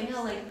were saying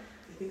how, like,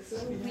 we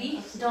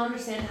don't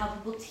understand how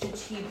people teach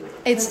Hebrew.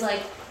 It's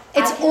like, I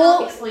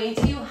cannot explain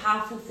to you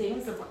half the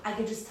things that I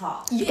could just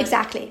talk.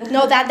 Exactly.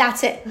 No,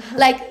 that's it.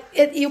 Like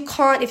you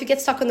can't. If you get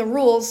stuck on the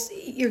rules,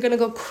 you're gonna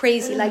go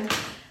crazy. Like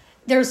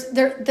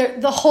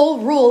the whole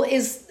rule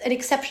is an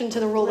exception to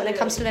the rule when it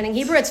comes to learning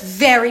Hebrew. It's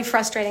very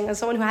frustrating. As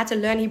someone who had to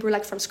learn Hebrew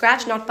like from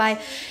scratch,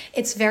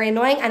 it's very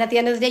annoying. And at the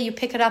end of the day, you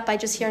pick it up by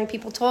just hearing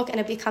people talk, and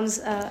it becomes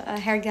a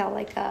hergel.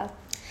 Like I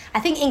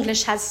think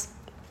English has,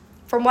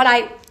 from what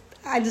I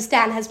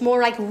understand, has more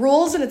like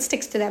rules and it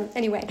sticks to them.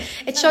 Anyway,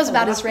 it shows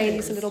about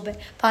Israelis a little bit.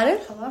 Pardon?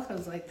 Halacha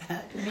is like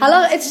that.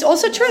 Halacha, it's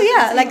also true,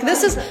 yeah. Like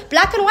this is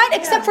black and white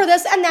except for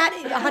this and that,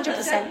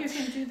 100%. You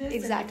can do this.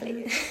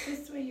 Exactly.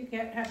 This way you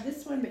can't have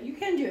this one, but you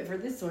can do it for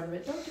this one,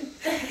 but don't do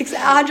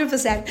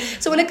 100%.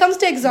 So when it comes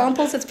to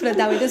examples, let's put it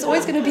that way. There's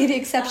always going to be the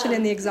exception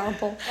in the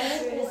example.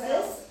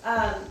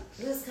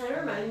 This kind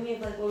of reminded me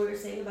of like what we were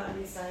saying about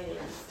new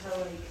science, how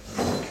like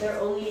they're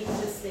only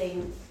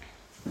existing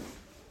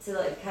to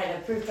like kind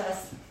of prove to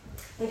us,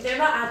 like they're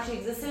not actually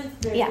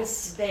existent, they're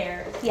just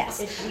there.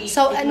 Yes.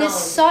 So an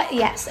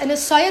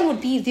Nisayan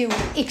would be the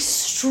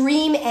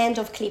extreme end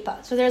of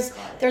Kelipa. So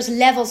there's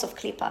levels of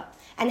Kelipa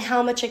and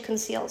how much it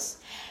conceals.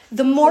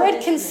 The more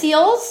it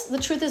conceals, the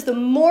truth is the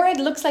more it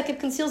looks like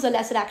it conceals, the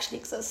less it actually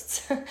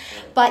exists.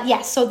 But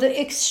yes, so the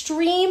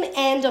extreme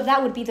end of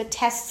that would be the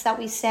tests that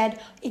we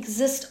said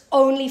exist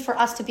only for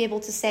us to be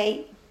able to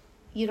say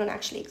you don't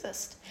actually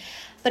exist.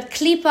 But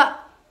Kelipa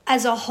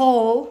as a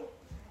whole,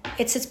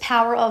 it's its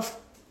power of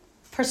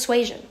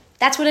persuasion.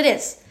 That's what it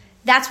is.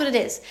 That's what it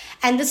is.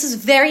 And this is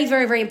very,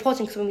 very, very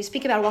important because when we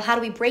speak about, well, how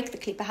do we break the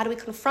Kelipa? How do we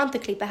confront the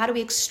Kelipa? How do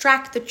we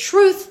extract the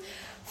truth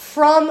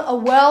from a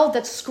world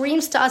that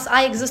screams to us,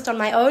 I exist on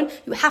my own?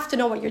 You have to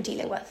know what you're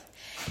dealing with.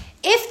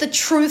 If the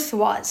truth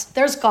was,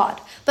 there's God,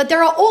 but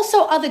there are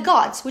also other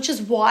gods, which is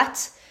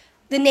what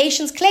the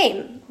nations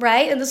claim,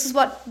 right? And this is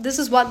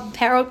what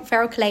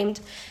Pharaoh claimed.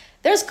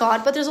 There's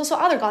God, but there's also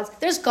other gods.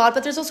 There's God,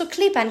 but there's also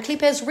Kelipa, and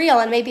Kelipa is real,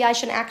 and maybe I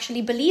should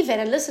actually believe it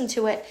and listen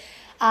to it.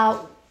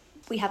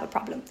 We have a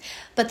problem.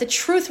 But the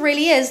truth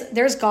really is,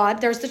 there's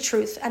God, there's the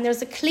truth, and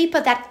there's the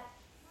Kelipa that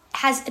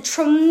has a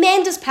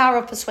tremendous power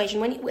of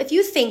persuasion. If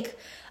you think,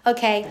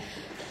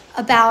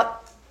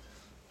 about,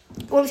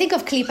 when we think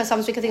of Kelipa,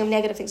 sometimes we can think of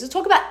negative things. Let's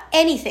talk about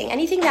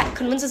anything that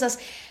convinces us,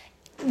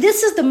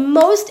 this is the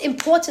most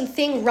important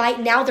thing right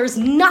now. There's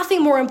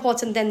nothing more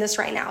important than this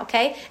right now,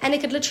 okay? And it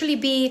could literally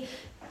be,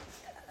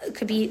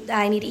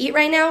 I need to eat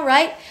right now,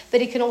 right?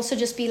 But it can also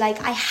just be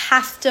like, I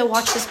have to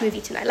watch this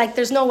movie tonight. Like,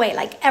 there's no way.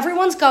 Like,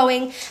 everyone's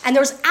going, and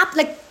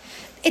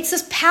it's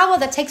this power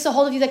that takes a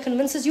hold of you that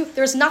convinces you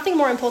there's nothing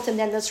more important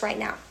than this right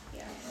now.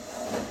 Yeah.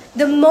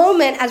 The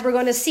moment, as we're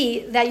going to see,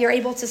 that you're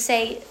able to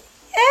say,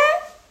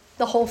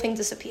 the whole thing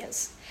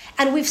disappears.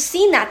 And we've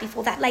seen that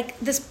before, that like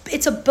this,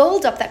 it's a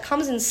buildup that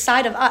comes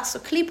inside of us. So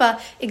Kelipa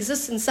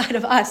exists inside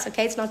of us,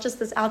 okay? It's not just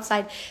this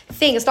outside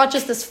thing. It's not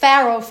just this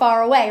Pharaoh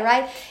far away,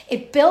 right?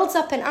 It builds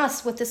up in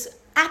us with this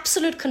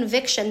absolute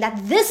conviction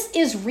that this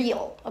is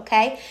real,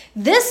 okay?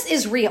 This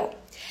is real.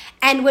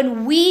 And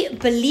when we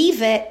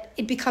believe it,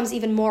 it becomes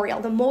even more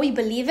real. The more we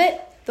believe it,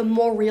 the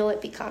more real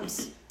it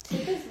becomes.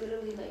 It is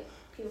literally like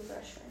peer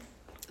pressure.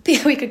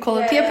 We could call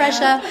it peer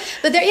pressure.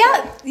 But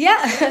peer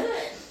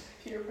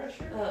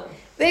pressure? Oh.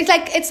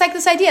 It's like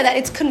this idea that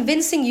it's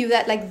convincing you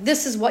that like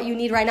this is what you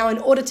need right now in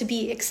order to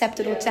be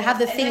accepted or to have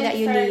the thing that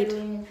you need.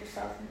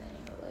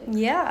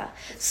 Yeah.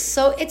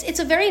 So it's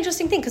a very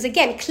interesting thing because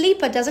again,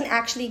 Kelipa doesn't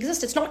actually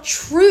exist. It's not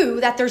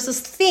true that there's this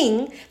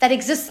thing that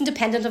exists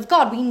independent of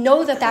God. We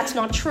know that that's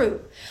not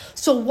true.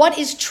 So what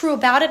is true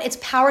about it? Its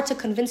power to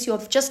convince you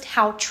of just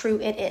how true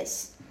it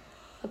is.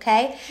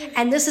 Okay?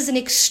 And this is an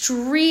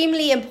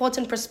extremely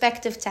important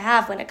perspective to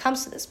have when it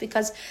comes to this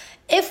because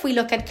if we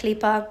look at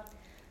Kelipa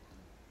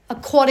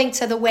according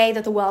to the way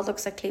that the world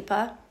looks at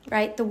Kelipa,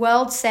 right? The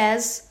world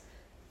says,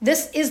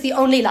 this is the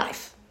only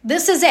life.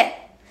 This is it.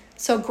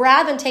 So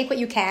grab and take what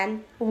you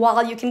can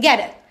while you can get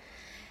it.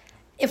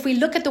 If we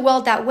look at the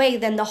world that way,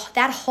 then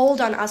that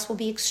hold on us will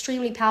be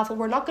extremely powerful.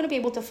 We're not going to be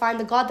able to find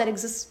the God that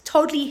exists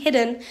totally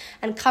hidden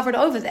and covered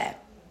over there.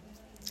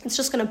 It's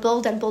just going to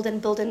build and build and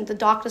build, and the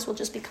darkness will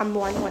just become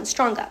more and more and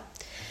stronger.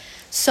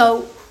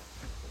 So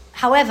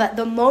However,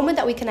 the moment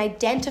that we can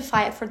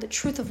identify it for the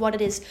truth of what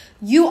it is,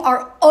 you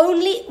are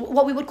only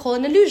what we would call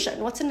an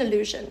illusion. What's an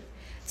illusion?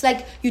 It's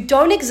like you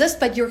don't exist,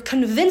 but you're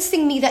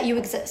convincing me that you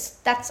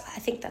exist. I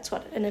think that's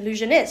what an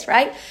illusion is,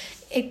 right?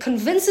 It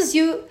convinces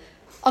you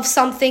of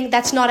something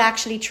that's not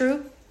actually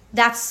true.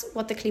 That's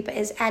what the Kelipa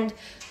is. And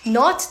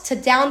not to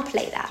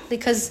downplay that,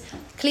 because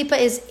Kelipa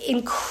is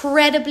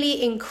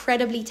incredibly,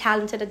 incredibly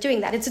talented at doing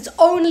that. It's its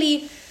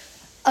only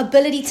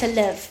ability to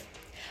live.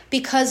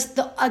 Because,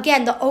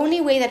 the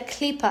only way that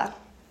Kelipa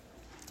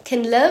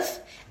can live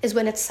is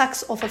when it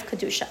sucks off of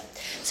Kedusha.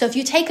 So if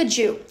you take a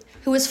Jew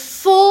who is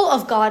full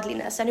of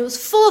godliness and who is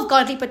full of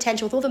godly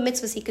potential with all the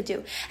mitzvahs he could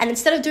do, and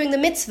instead of doing the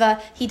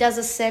mitzvah, he does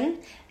a sin,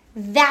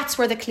 that's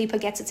where the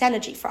Kelipa gets its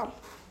energy from,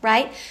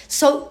 right?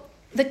 So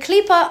the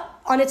Kelipa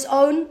on its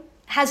own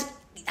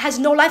has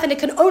no life, and it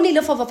can only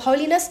live off of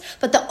holiness,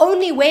 but the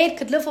only way it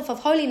could live off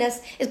of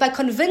holiness is by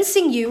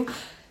convincing you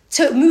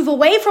to move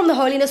away from the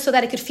holiness so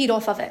that it could feed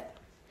off of it.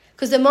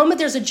 Because the moment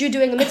there's a Jew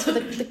doing a mitzvah,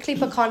 the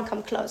Kelipa can't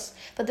come close.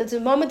 But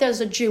the moment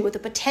there's a Jew with the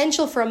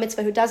potential for a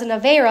mitzvah who does an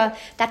avera,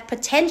 that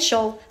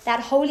potential, that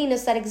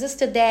holiness that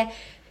existed there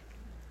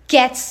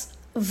gets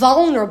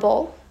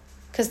vulnerable,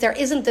 because there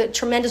isn't the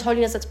tremendous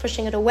holiness that's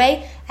pushing it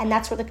away, and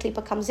that's where the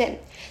Kelipa comes in.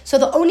 So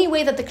the only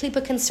way that the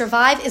Kelipa can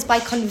survive is by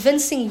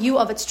convincing you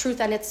of its truth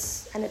and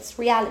its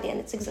reality and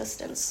its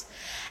existence.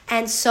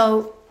 And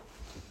so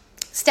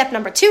step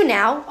number 2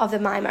 now of the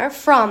Maimer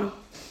from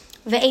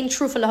Ve'ein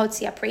Trufa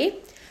Lahotzi Apri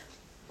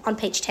on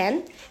page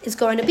 10 is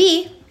going to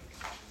be,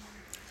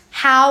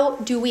 how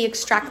do we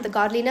extract the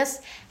godliness?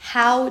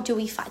 How do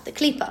we fight the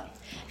Kelipa?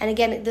 And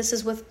again, this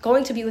is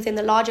going to be within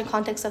the larger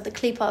context of the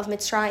Kelipa of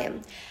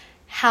Mitzrayim.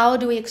 How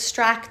do we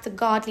extract the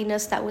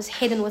godliness that was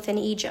hidden within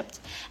Egypt?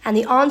 And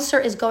the answer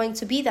is going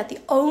to be that the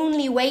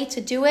only way to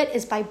do it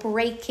is by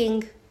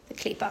breaking the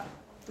Kelipa.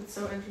 It's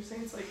so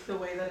interesting. It's like the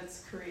way that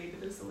it's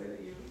created is the way that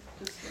you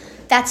just made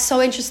it. That's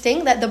so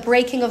interesting, that the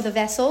breaking of the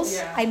vessels.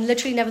 Yeah. I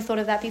literally never thought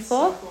of that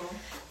before. So cool.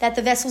 That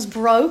the vessels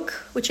broke,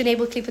 which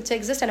enabled Kelipa to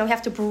exist, and now we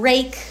have to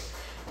break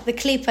the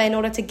Kelipa in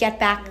order to get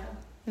back. Yeah.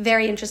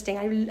 Very interesting.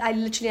 I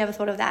literally never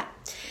thought of that.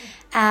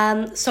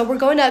 So we're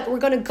going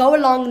to go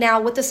along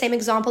now with the same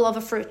example of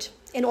a fruit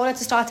in order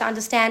to start to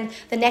understand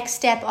the next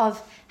step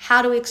of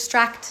how do we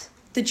extract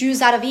the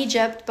Jews out of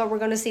Egypt, but we're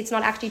going to see it's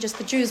not actually just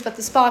the Jews, but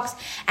the sparks,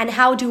 and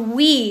how do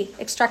we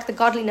extract the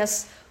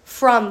godliness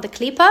from the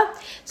Kelipa.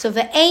 So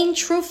Ve'ein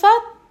Trufa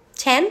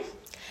 10.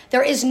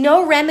 There is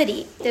no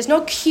remedy, there's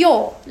no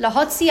cure,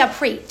 lahotzi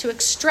apri, to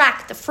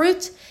extract the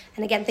fruit.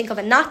 And again, think of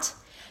a nut.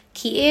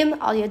 Ki'im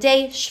al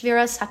yadei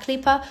shviras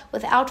haklipa,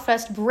 without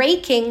first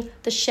breaking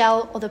the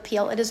shell or the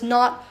peel. It is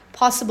not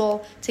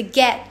possible to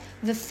get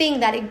the thing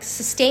that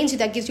sustains you,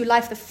 that gives you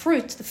life, the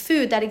fruit, the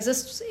food that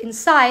exists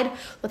inside,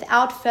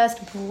 without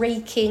first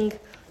breaking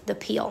the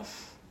peel.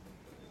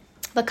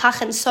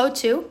 V'kach, and so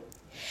too,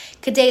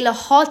 kedei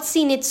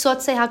lahotzi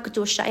nitzotze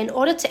hakdusha, in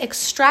order to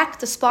extract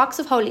the sparks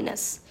of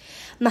holiness,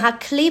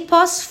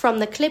 Mahaklipos, from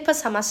the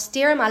klipas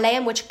hamastirim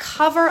aleim, which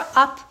cover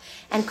up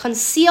and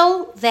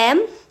conceal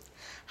them,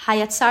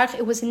 hayatzarch,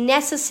 it was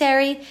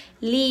necessary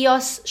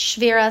lios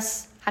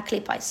shviras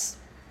haklipos,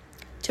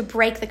 to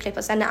break the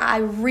klipas. And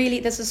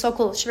this is so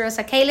cool,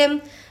 shviras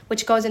hakelim,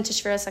 which goes into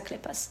shviras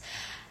haklipas.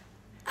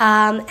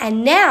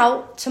 And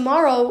now,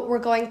 tomorrow, we're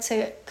going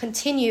to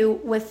continue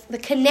with the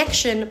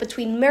connection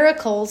between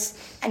miracles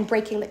and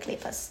breaking the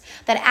klipas.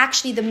 That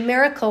actually the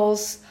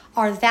miracles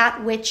are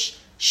that which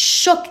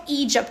shook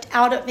Egypt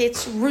out of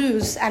its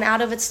ruse and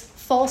out of its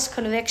false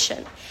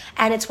conviction.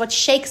 And it's what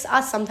shakes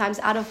us sometimes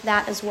out of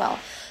that as well.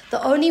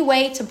 The only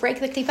way to break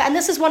the Kelipa, and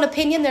this is one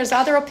opinion, there's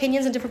other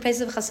opinions in different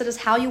places of Chassidus,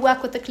 how you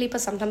work with the Kelipa.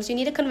 Sometimes you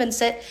need to convince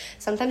it,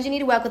 sometimes you need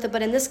to work with it,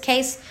 but in this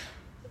case,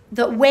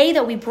 the way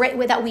that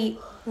we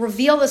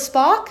reveal the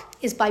spark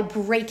is by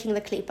breaking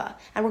the Kelipa.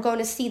 And we're going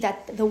to see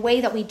that the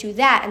way that we do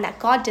that, and that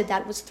God did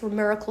that, was through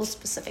miracles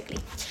specifically.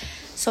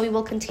 So we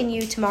will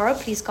continue tomorrow,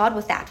 please God,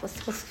 with that,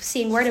 with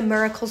seeing where the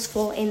miracles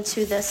fall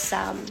into this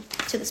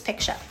to this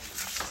picture.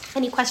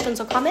 Any questions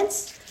or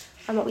comments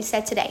on what we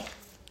said today?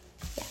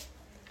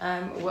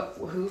 Yeah.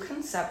 Who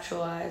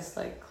conceptualized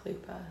like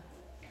Kelipa?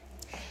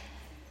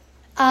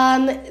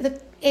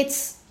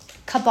 It's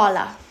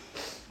Kabbalah.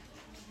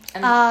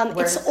 And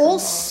It's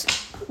all.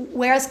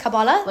 Where's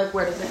Kabbalah? Like,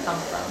 where does it come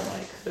from?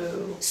 Like,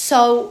 who?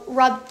 So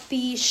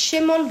Rabbi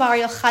Shimon Bar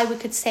Yochai, we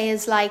could say,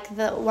 is like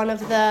one of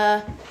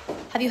the.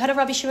 Have you heard of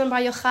Rabbi Shimon Bar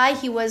Yochai?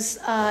 He was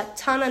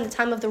Tana in the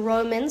time of the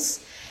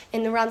Romans,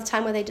 around the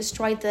time where they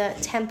destroyed the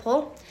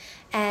temple,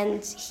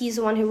 and he's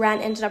the one who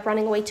ended up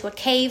running away to a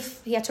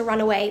cave. He had to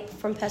run away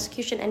from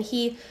persecution, and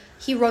he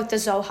wrote the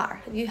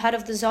Zohar. Have you heard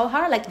of the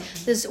Zohar? Like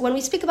this, when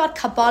we speak about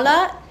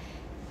Kabbalah,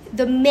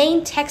 the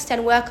main text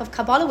and work of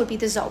Kabbalah would be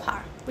the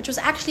Zohar, which was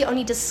actually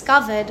only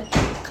discovered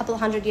a couple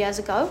of 100 years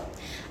ago,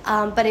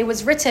 but it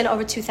was written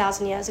over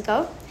 2,000 years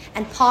ago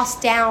and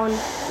passed down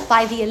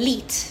by the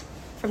elite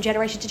from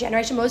generation to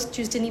generation. Most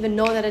Jews didn't even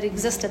know that it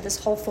existed, this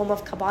whole form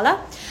of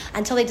Kabbalah,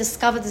 until they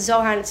discovered the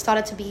Zohar, and it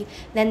started to be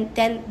then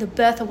the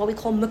birth of what we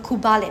call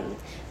Mekubalim,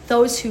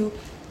 those who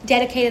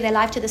dedicated their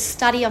life to the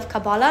study of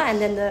Kabbalah, and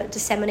then the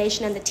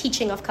dissemination and the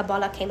teaching of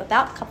Kabbalah came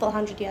about a couple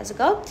hundred years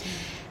ago.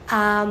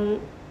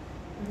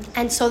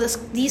 And so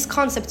these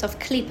concepts of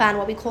Kelipa and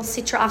what we call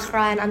Sitra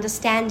Achra, and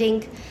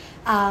understanding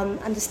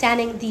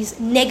these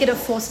negative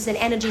forces and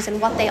energies and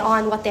what they are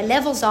and what their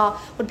levels are,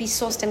 would be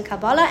sourced in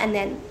Kabbalah, and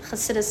then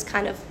Hasidus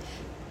kind of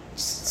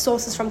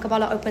sources from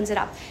Kabbalah opens it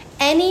up.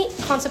 Any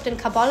concept in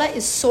Kabbalah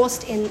is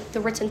sourced in the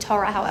written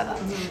Torah, however.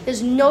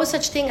 There's no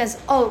such thing as,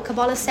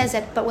 Kabbalah says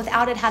it, but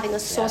without it having a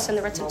source in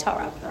the written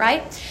Torah,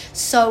 right?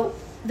 So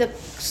the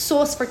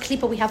source for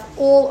Kelipa we have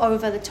all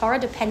over the Torah,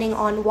 depending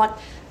on what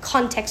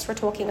context we're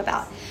talking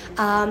about.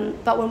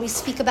 But when we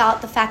speak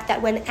about the fact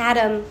that when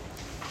Adam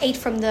ate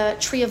from the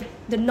tree of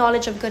the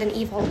knowledge of good and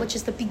evil, which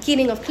is the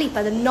beginning of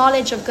Kelipa, the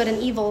knowledge of good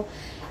and evil,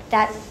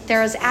 that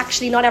there is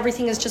actually not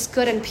everything is just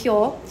good and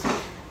pure,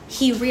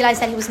 he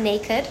realized that he was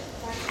naked,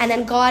 and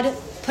then God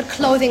put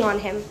clothing on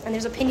him. And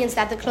there's opinions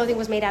that the clothing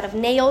was made out of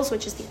nails,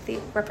 which is the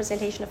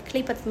representation of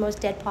Kelipa, the most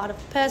dead part of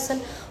the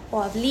person,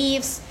 or of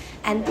leaves.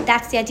 And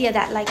that's the idea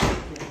that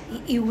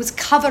he was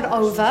covered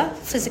over.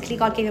 Physically,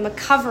 God gave him a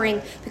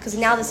covering, because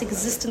now this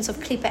existence of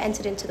Kelipa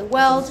entered into the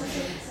world.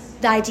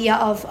 The idea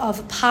of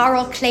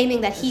Paro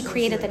claiming that he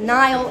created the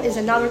Nile is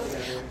another.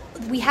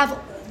 We have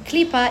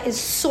Kelipa is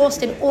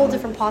sourced in all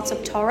different parts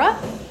of Torah,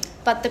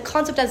 but the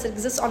concept as it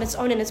exists on its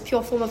own in its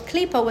pure form of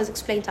Kelipa was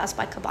explained to us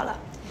by Kabbalah,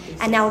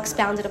 and now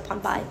expounded upon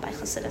by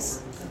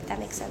Hasidus. If that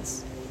makes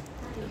sense.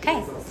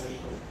 Okay.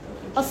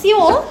 I'll see you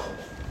all.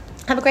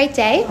 Have a great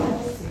day.